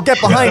 I'll get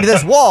behind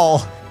this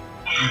wall.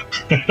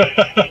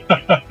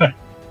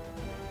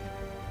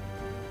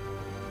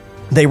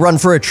 They run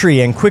for a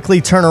tree and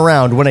quickly turn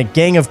around when a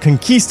gang of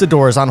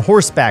conquistadors on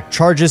horseback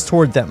charges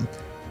toward them.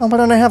 Oh, why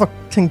don't I have a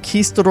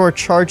conquistador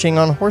charging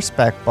on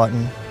horseback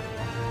button?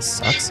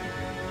 Sucks.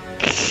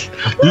 Do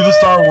the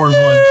Star Wars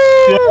one.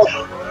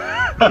 Yeah.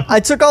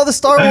 I took all the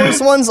Star Wars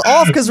ones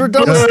off because we're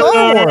done with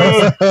Star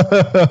Wars.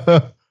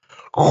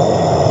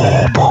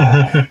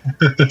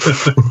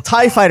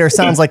 TIE Fighter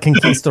sounds like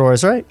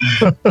conquistadors, right?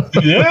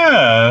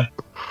 Yeah.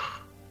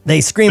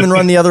 They scream and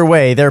run the other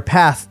way. Their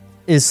path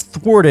is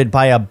thwarted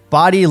by a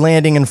body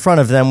landing in front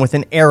of them with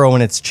an arrow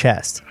in its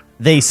chest.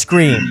 They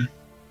scream.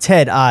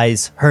 Ted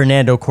eyes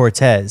Hernando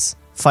Cortez,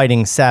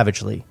 fighting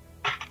savagely.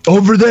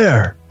 Over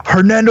there!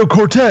 Hernando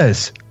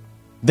Cortez!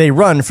 They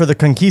run for the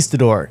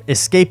conquistador,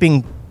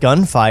 escaping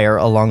gunfire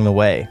along the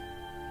way.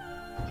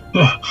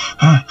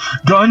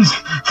 Guns,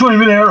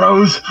 flaming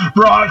arrows,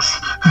 rocks,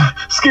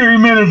 scary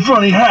men in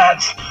funny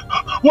hats.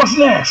 What's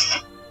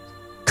next?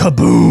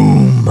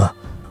 Kaboom!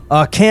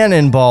 A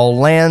cannonball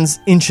lands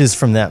inches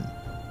from them.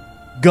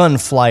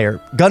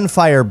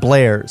 Gunfire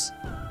blares.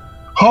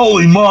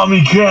 Holy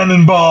mommy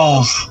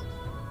cannonballs!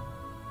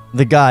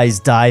 The guys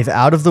dive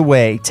out of the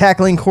way,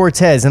 tackling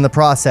Cortez in the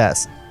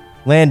process,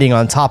 landing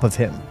on top of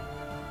him.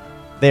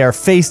 They are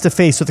face to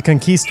face with the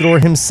conquistador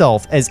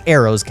himself as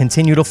arrows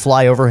continue to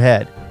fly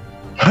overhead.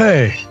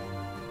 Hey!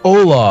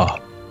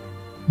 Hola!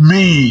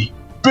 Me!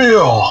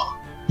 Bill!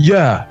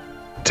 Yeah,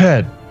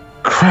 Ted.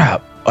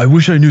 Crap, I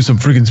wish I knew some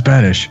friggin'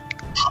 Spanish.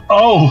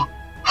 Oh!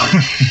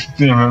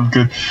 Damn, I'm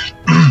good.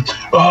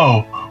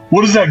 Oh,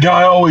 what does that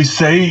guy always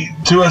say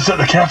to us at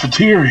the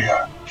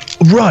cafeteria?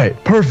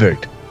 Right,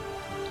 perfect.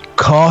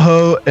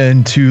 Cajo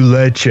en tu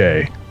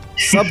leche.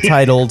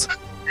 Subtitled,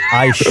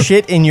 I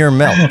shit in your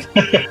milk.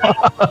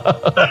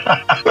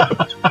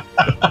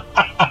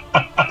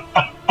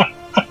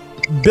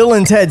 Bill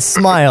and Ted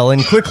smile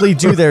and quickly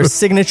do their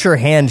signature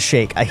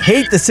handshake. I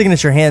hate the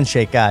signature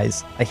handshake,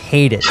 guys. I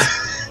hate it.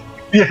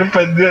 Yeah,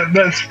 but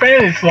the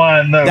Spanish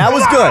line, though. That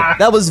was good.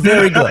 That was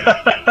very good.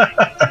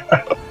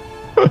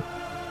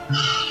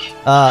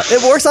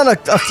 It works on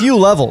a few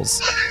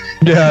levels.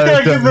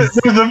 Yeah,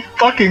 there's a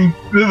fucking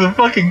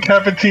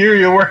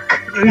cafeteria worker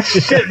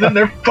shitting in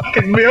their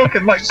fucking milk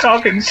and like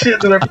talking shit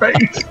to their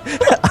face.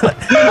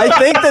 I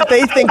think that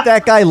they think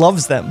that guy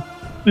loves them.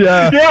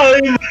 Yeah. Yeah,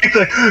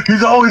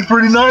 he's always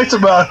pretty nice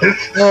about it.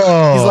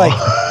 Oh. He's like,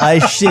 I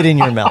shit in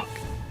your milk.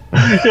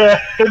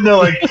 Yeah, and they're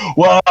like,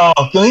 wow,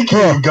 thank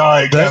you,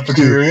 guy at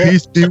cafeteria.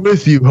 Peace be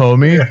with you,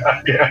 homie.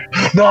 Yeah.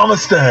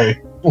 Namaste.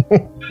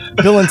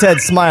 Bill and Ted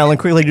smile and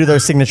quickly do their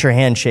signature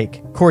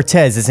handshake.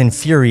 Cortez is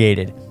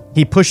infuriated.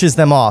 He pushes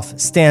them off,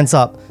 stands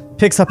up,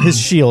 picks up his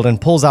shield,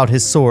 and pulls out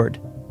his sword.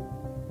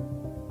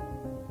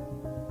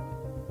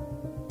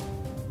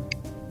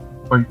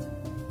 Wait.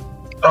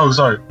 Oh,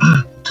 sorry.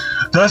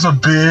 That's a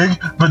big,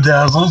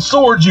 bedazzled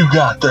sword you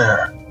got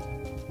there.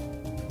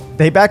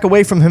 They back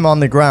away from him on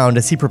the ground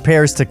as he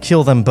prepares to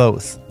kill them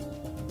both.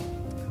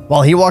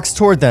 While he walks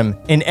toward them,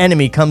 an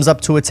enemy comes up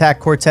to attack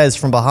Cortez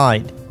from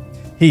behind.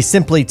 He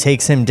simply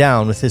takes him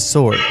down with his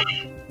sword.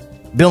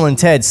 Bill and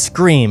Ted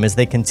scream as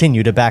they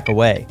continue to back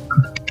away.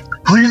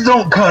 Please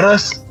don't cut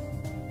us.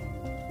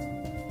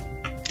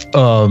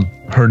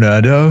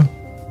 Hernando,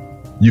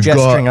 you've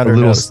got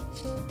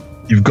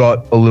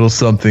a little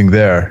something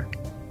there.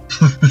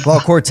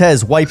 While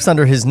Cortez wipes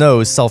under his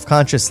nose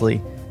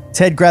self-consciously,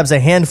 Ted grabs a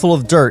handful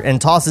of dirt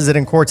and tosses it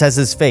in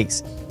Cortez's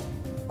face.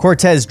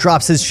 Cortez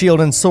drops his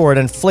shield and sword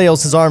and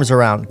flails his arms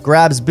around,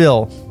 grabs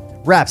Bill,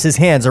 wraps his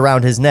hands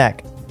around his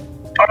neck.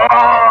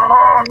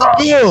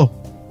 Ew.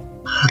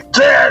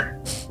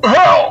 Ted!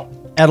 Help!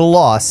 At a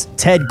loss,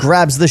 Ted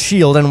grabs the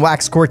shield and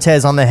whacks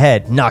Cortez on the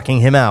head, knocking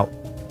him out.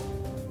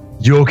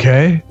 You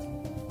okay?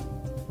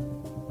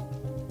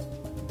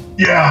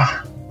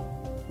 Yeah.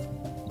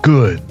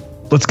 Good.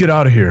 Let's get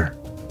out of here.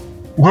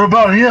 What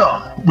about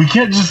him? We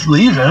can't just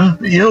leave him.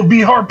 He'll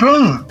be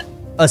harpooned.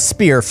 A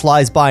spear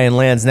flies by and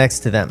lands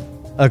next to them.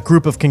 A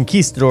group of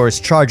conquistadors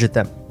charge at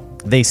them.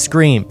 They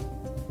scream.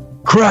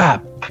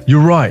 Crap!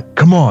 You're right.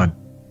 Come on.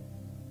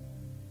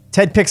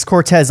 Ted picks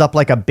Cortez up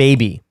like a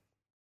baby.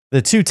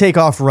 The two take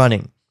off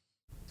running.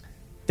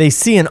 They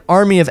see an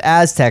army of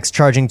Aztecs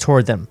charging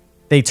toward them.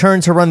 They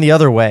turn to run the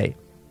other way.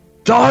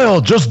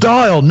 Dial! Just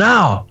dial,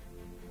 now!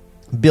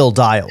 Bill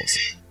dials.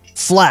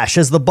 Flash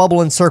as the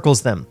bubble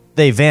encircles them.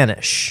 They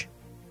vanish.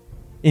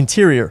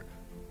 Interior.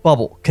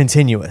 Bubble.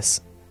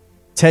 Continuous.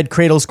 Ted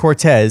cradles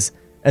Cortez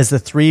as the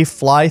three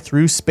fly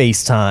through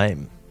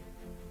space-time.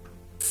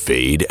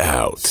 Fade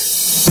out.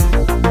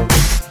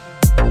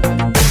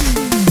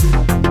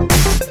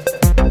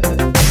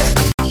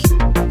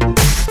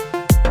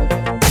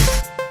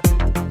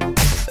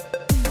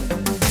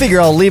 figure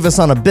I'll leave us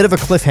on a bit of a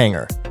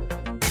cliffhanger.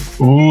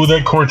 Ooh,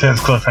 that Cortez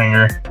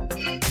cliffhanger.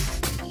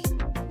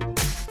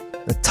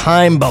 The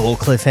time bubble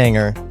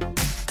cliffhanger.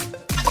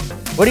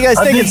 What are you guys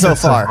thinking so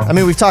far? I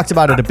mean, we've talked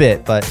about it a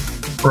bit, but...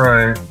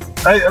 Right.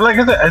 Like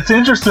I said, it's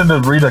interesting to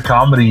read a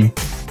comedy,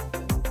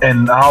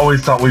 and I always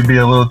thought we'd be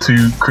a little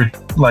too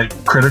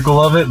critical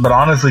of it, but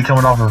honestly,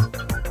 coming off of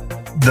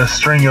the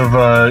string of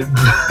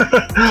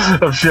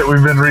of shit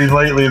we've been reading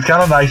lately, it's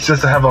kind of nice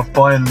just to have a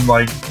fun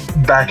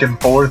back and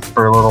forth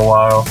for a little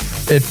while.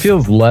 It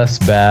feels less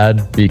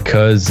bad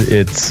because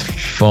it's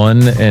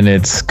fun and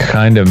it's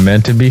kind of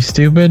meant to be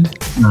stupid.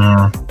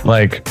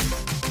 Like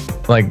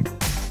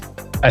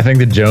I think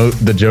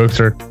the jokes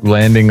are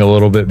landing a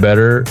little bit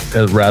better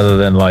rather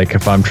than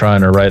if I'm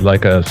trying to write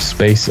a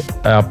space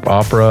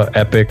opera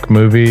epic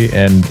movie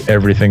and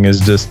everything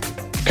is just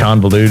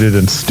convoluted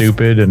and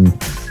stupid and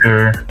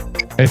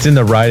it's in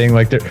the writing.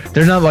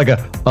 There's not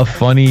a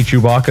funny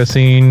Chewbacca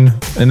scene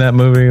in that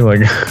movie.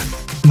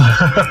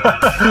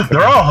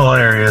 They're all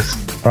hilarious,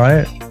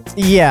 right?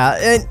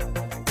 Yeah.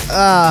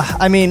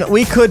 I mean,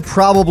 we could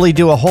probably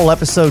do a whole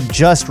episode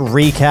just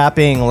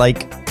recapping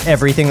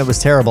everything that was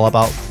terrible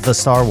about the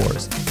Star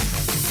Wars,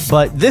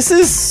 but this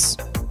is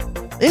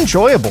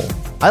enjoyable.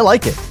 I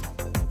like it.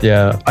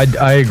 Yeah,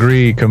 I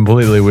agree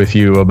completely with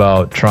you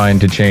about trying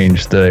to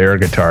change the air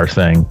guitar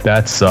thing.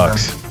 That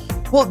sucks.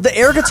 Well, the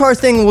air guitar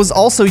thing was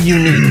also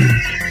unique,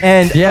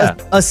 and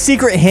a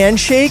secret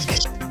handshake,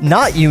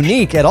 not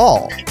unique at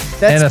all.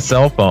 And a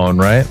cell phone,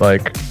 right?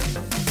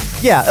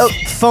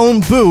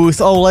 Phone booth.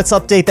 Oh, let's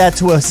update that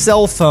to a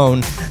cell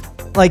phone.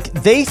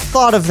 They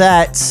thought of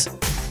that.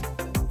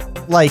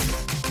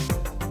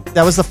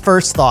 That was the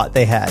first thought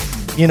they had.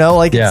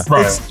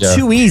 It's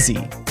too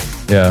easy.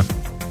 Yeah.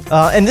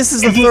 And this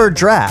is the third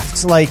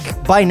draft.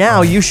 By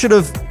now, you should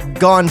have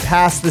gone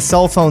past the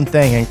cell phone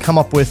thing and come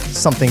up with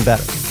something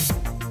better.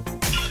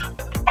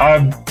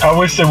 I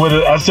wish they would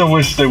have. I still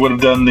wish they would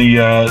have done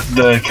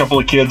the couple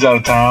of kids out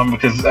of time,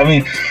 because I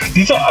mean,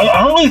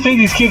 I don't really think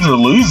these kids are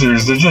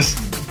losers. They're just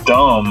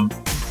dumb,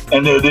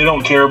 and they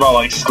don't care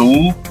about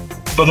school,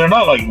 but they're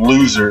not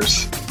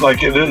losers.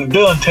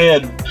 Bill and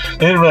Ted,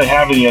 they didn't really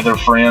have any other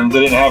friends.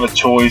 They didn't have a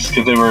choice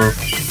because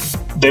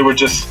they were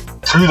just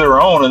to their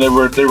own, and they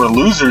were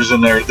losers in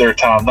their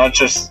time, not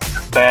just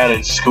bad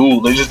at school.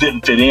 They just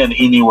didn't fit in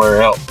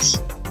anywhere else.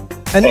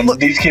 And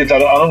these kids, I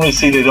don't really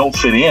see they don't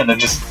fit in. They're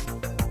just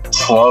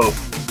slow.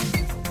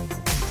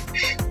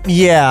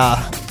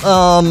 Yeah.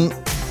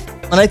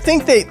 And I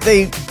think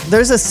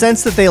there's a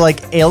sense that they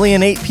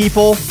alienate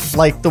people,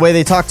 the way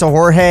they talk to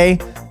Jorge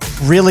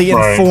really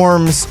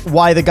informs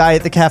why the guy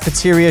at the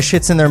cafeteria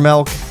shits in their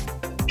milk.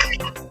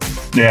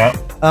 Yeah.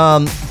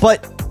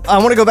 But I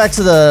want to go back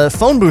to the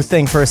phone booth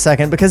thing for a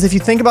second, because if you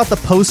think about the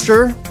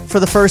poster for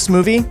the first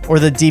movie or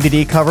the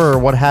DVD cover or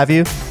what have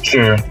you,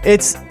 sure,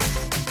 it's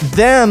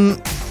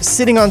them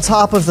sitting on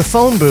top of the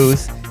phone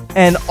booth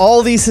and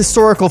all these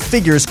historical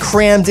figures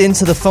crammed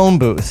into the phone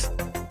booth.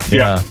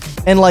 Yeah.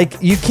 And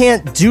you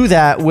can't do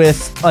that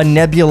with a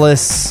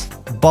nebulous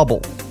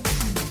bubble.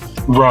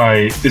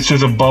 Right. It's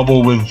just a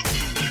bubble with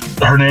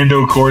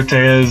Hernando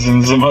Cortez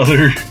and some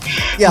other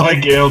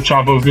El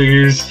Chapo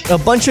figures. A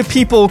bunch of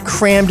people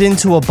crammed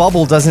into a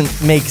bubble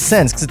doesn't make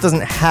sense because it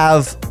doesn't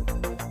have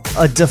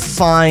a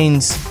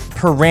defined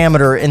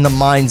parameter in the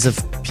minds of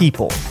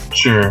people.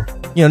 Sure.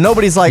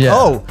 Nobody's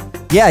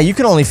you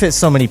can only fit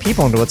so many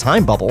people into a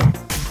time bubble.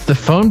 The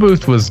phone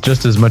booth was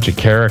just as much a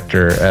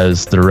character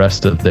as the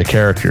rest of the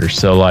characters.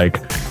 So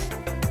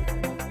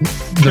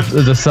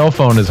the cell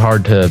phone is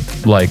hard to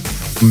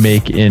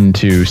make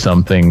into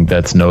something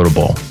that's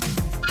notable.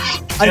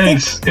 And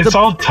it's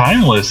all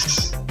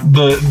timeless.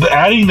 The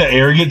adding the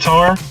air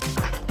guitar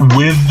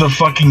with the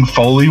fucking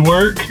Foley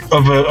work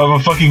of a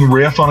fucking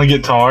riff on a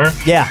guitar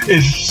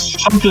is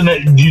something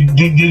that you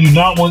do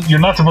not want. You're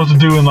not supposed to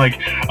do in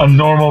a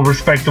normal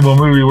respectable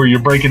movie where you're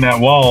breaking that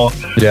wall.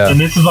 Yeah. And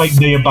this is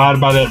they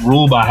abide by that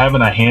rule by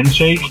having a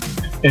handshake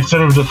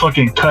instead of the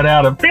fucking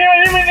cutout of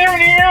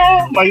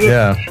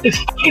it's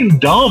fucking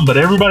dumb, but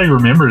everybody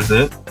remembers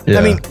it. Yeah.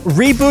 I mean,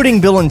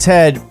 rebooting Bill and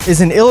Ted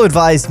is an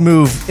ill-advised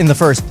move in the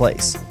first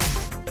place.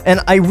 And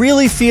I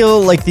really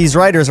feel like these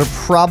writers are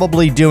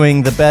probably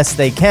doing the best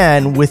they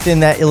can within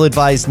that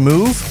ill-advised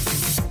move.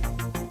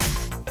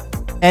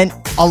 And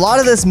a lot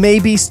of this may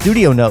be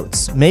studio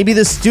notes. Maybe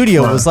the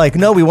studio was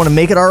no, we want to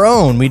make it our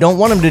own. We don't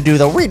want them to do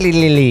the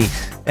really,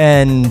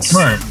 and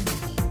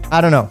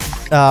I don't know.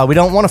 We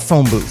don't want a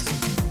phone booth.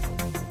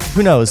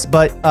 Who knows?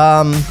 But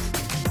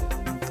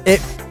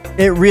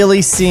it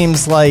really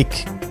seems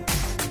like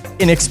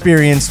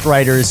inexperienced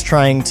writers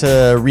trying to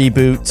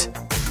reboot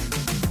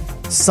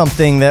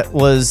something that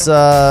was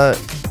a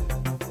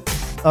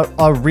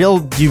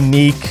real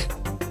unique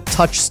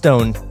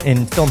touchstone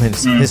in film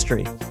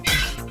history.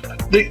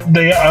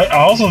 I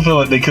also feel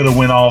like they could have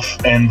went off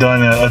and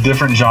done a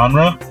different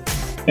genre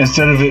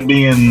instead of it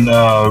being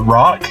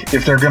rock.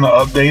 If they're going to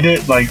update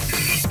it,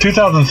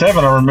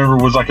 2007, I remember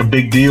was a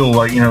big deal.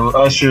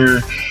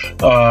 Usher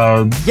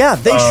Yeah,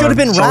 they should have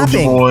been Soulja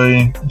rapping.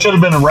 Boy. Should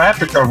have been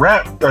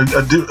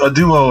a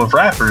duo of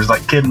rappers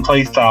like Kid and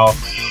Play style.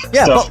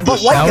 Yeah, stuff but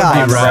to white sound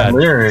guys. like rap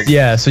lyrics.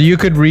 Yeah, so you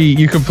could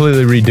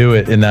completely redo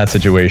it in that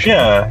situation.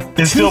 Yeah,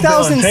 it's still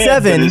Bill and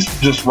Ted, but 2007.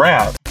 it's just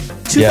rap.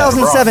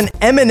 2007,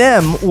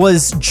 Eminem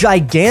was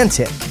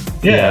gigantic.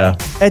 Yeah.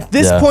 At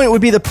this Yeah. point, it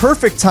would be the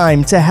perfect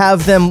time to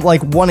have them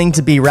like wanting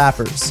to be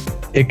rappers.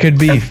 It could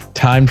be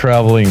time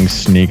traveling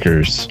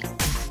sneakers.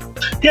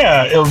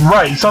 Yeah,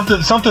 right.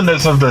 Something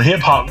that's of the hip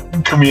hop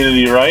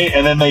community, right?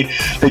 And then they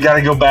got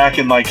to go back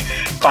and like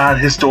find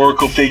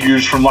historical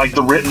figures from like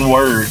the written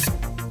word,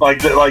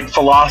 like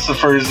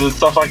philosophers and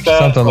stuff like that.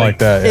 Something like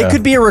that. Yeah. It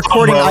could be a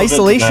recording relevant to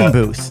isolation that.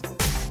 booth.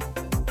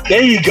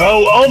 There you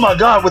go. Oh my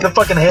god, with the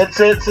fucking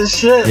headsets and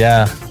shit.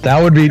 Yeah,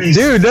 that would be,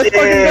 dude. That's sick.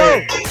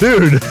 fucking dope,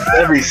 dude.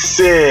 That'd be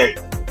sick.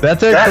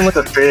 That's That's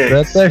the fix.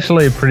 That's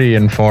actually pretty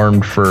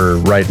informed for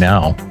right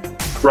now.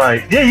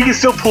 Right. Yeah, you can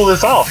still pull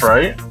this off,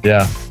 right?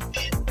 Yeah.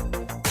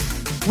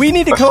 We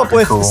need to That's come up fucking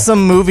with cool.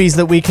 some movies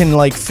that we can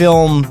like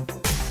film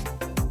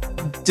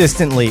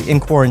distantly in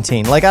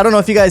quarantine. Like I don't know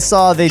if you guys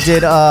saw they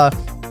did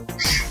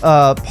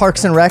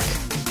Parks and Rec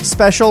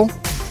special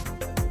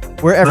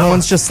where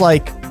everyone's just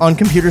like on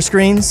computer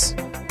screens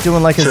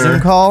doing like a Sure. Zoom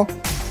call.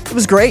 It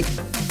was great.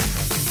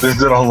 This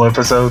did a whole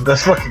episode.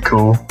 That's fucking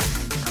cool.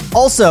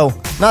 Also,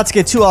 not to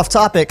get too off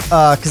topic,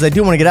 because I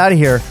do want to get out of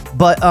here,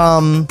 but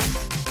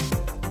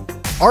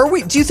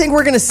do you think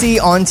we're gonna see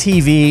on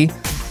TV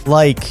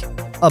like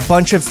a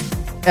bunch of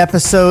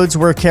episodes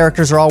where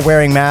characters are all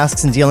wearing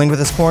masks and dealing with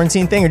this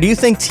quarantine thing? Or do you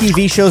think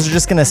TV shows are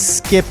just gonna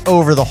skip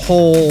over the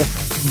whole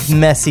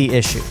messy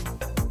issue?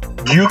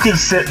 You could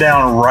sit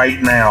down right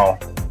now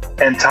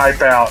and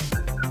type out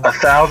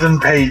 1,000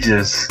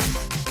 pages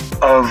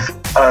of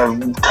a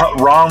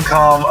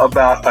rom-com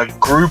about a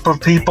group of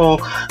people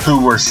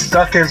who were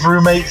stuck as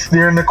roommates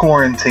during the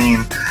quarantine,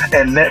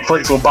 and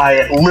Netflix will buy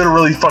it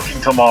literally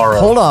fucking tomorrow.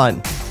 Hold on.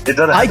 It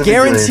doesn't have I to be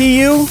guarantee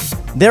you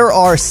there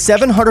are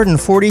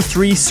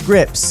 743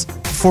 scripts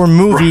for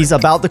movies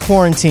about the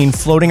quarantine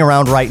floating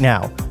around right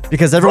now.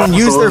 Because everyone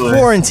used their Absolutely.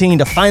 quarantine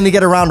to finally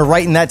get around to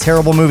writing that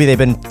terrible movie they've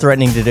been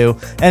threatening to do,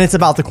 and it's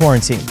about the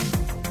quarantine.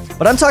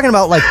 But I'm talking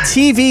about like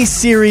TV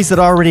series that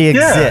already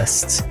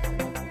exist.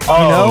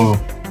 Oh,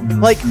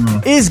 Like,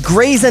 is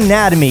Grey's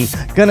Anatomy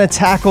gonna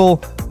tackle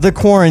the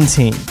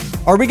quarantine?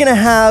 Are we gonna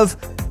have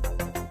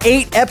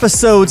 8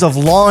 episodes of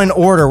Law and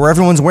Order where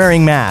everyone's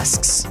wearing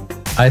masks?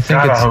 I think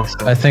God, I hope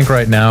so. I think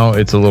right now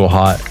it's a little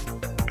hot.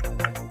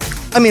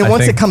 I mean, I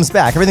once think- it comes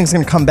back, everything's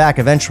gonna come back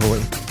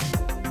eventually.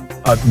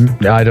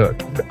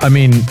 I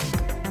mean,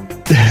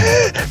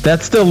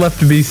 that's still left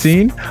to be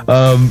seen.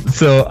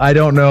 So I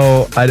don't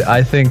know.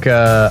 I think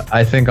on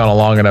a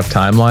long enough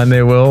timeline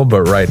they will,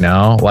 but right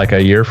now, like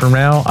a year from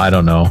now, I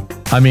don't know.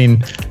 I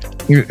mean,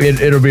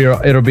 it'll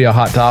be a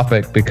hot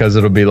topic because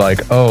it'll be like,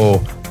 oh,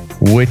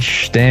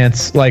 which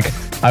stance? Like,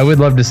 I would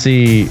love to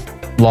see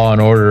Law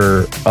and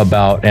Order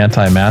about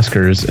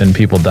anti-maskers and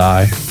people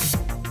die.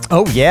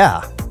 Oh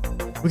yeah,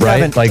 we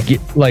Right,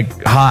 haven't-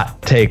 like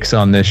hot takes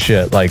on this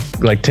shit, like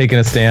taking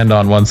a stand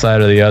on one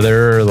side or the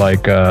other. Or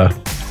like,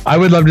 I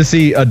would love to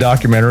see a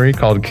documentary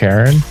called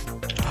Karen.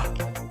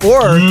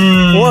 or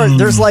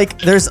there's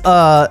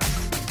a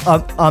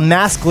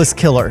maskless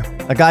killer,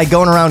 a guy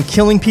going around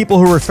killing people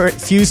who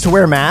refuse to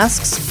wear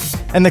masks,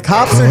 and the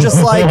cops are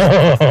just like,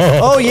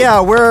 oh yeah,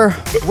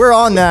 we're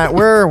on that,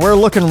 we're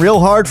looking real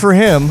hard for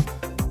him.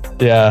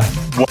 Yeah,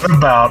 what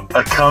about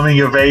a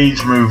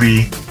coming-of-age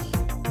movie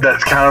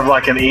that's kind of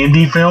like an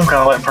indie film, kind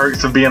of like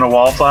Perks of Being a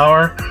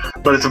Wallflower,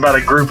 but it's about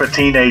a group of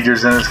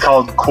teenagers, and it's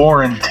called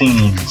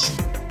Quarantines.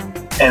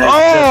 And it's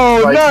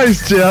just like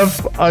nice,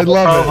 Jeff. I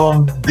love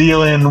of them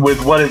dealing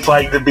with what it's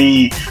like to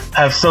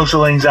have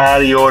social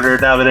anxiety disorder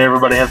now that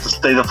everybody has to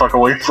stay the fuck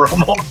away from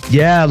them.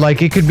 Yeah,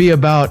 like it could be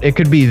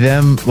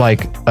them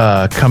like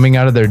coming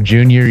out of their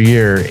junior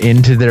year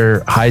into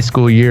their high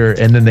school year,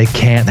 and then they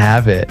can't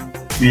have it.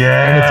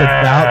 Yeah, And it's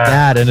about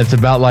that, and it's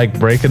about like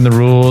breaking the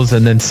rules,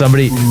 and then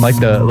somebody like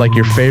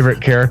your favorite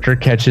character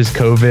catches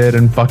COVID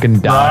and fucking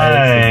dies.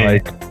 And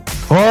Right. like,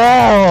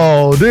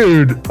 oh,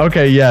 dude.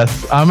 Okay,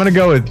 yes, I'm gonna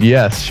go with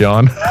yes,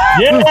 Sean.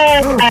 Yeah,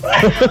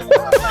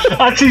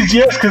 I choose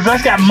yes because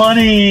that's got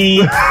money.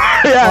 Yeah,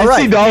 I All see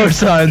right. dollar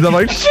signs. I'm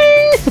like,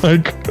 shing.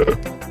 Like,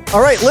 All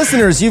right,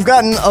 listeners, you've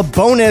gotten a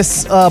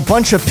bonus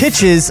bunch of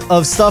pitches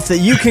of stuff that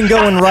you can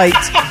go and write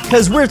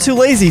because we're too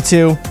lazy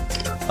to.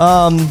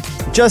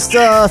 Just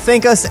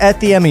thank us at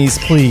the Emmys,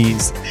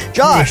 please.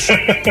 Josh,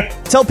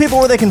 tell people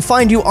where they can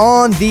find you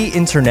on the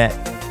internet.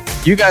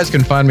 you guys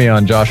can find me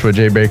on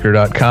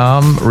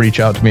joshuajbaker.com. Reach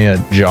out to me at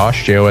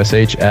Josh, Josh,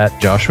 at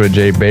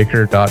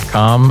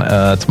joshuajbaker.com.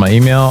 That's my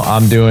email.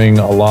 I'm doing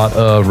a lot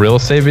of real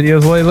estate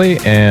videos lately,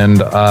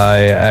 and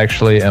I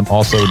actually am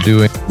also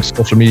doing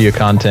social media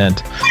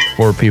content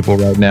for people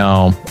right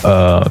now.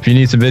 If you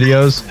need some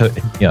videos, hit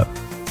me up.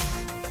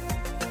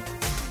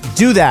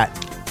 Do that.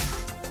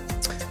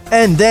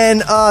 And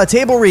then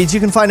Table Reads, you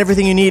can find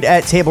everything you need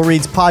at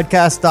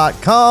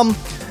tablereadspodcast.com.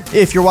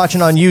 If you're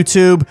watching on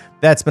YouTube,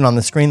 that's been on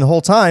the screen the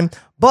whole time.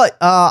 But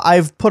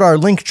I've put our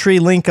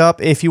Linktree link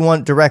up if you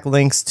want direct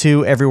links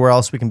to everywhere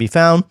else we can be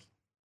found.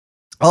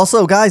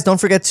 Also, guys, don't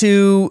forget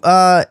to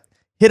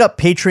hit up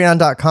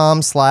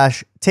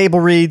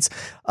patreon.com/tablereads.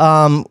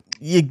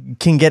 You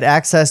can get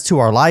access to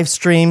our live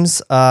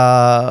streams.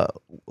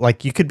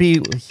 Like you could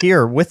be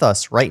here with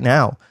us right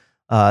now,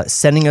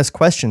 sending us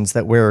questions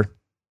that we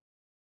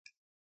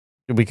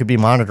could be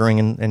monitoring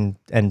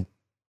and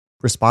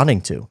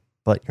responding to,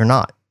 but you're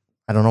not.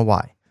 I don't know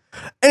why.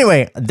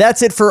 Anyway,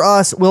 that's it for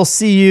us. We'll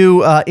see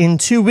you in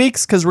 2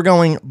 weeks because we're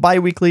going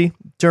bi-weekly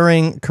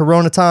during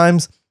Corona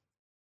times.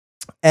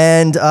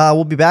 And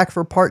we'll be back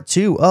for part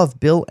 2 of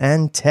Bill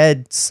and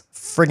Ted's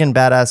Friggin'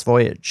 Badass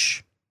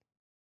Voyage.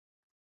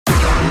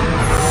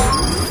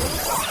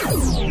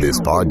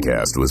 This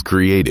podcast was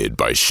created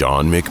by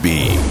Sean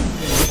McBee.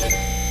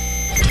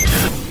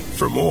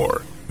 For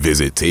more,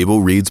 visit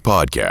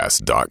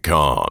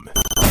TableReadsPodcast.com.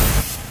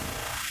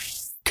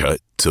 Cut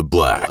to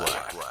black.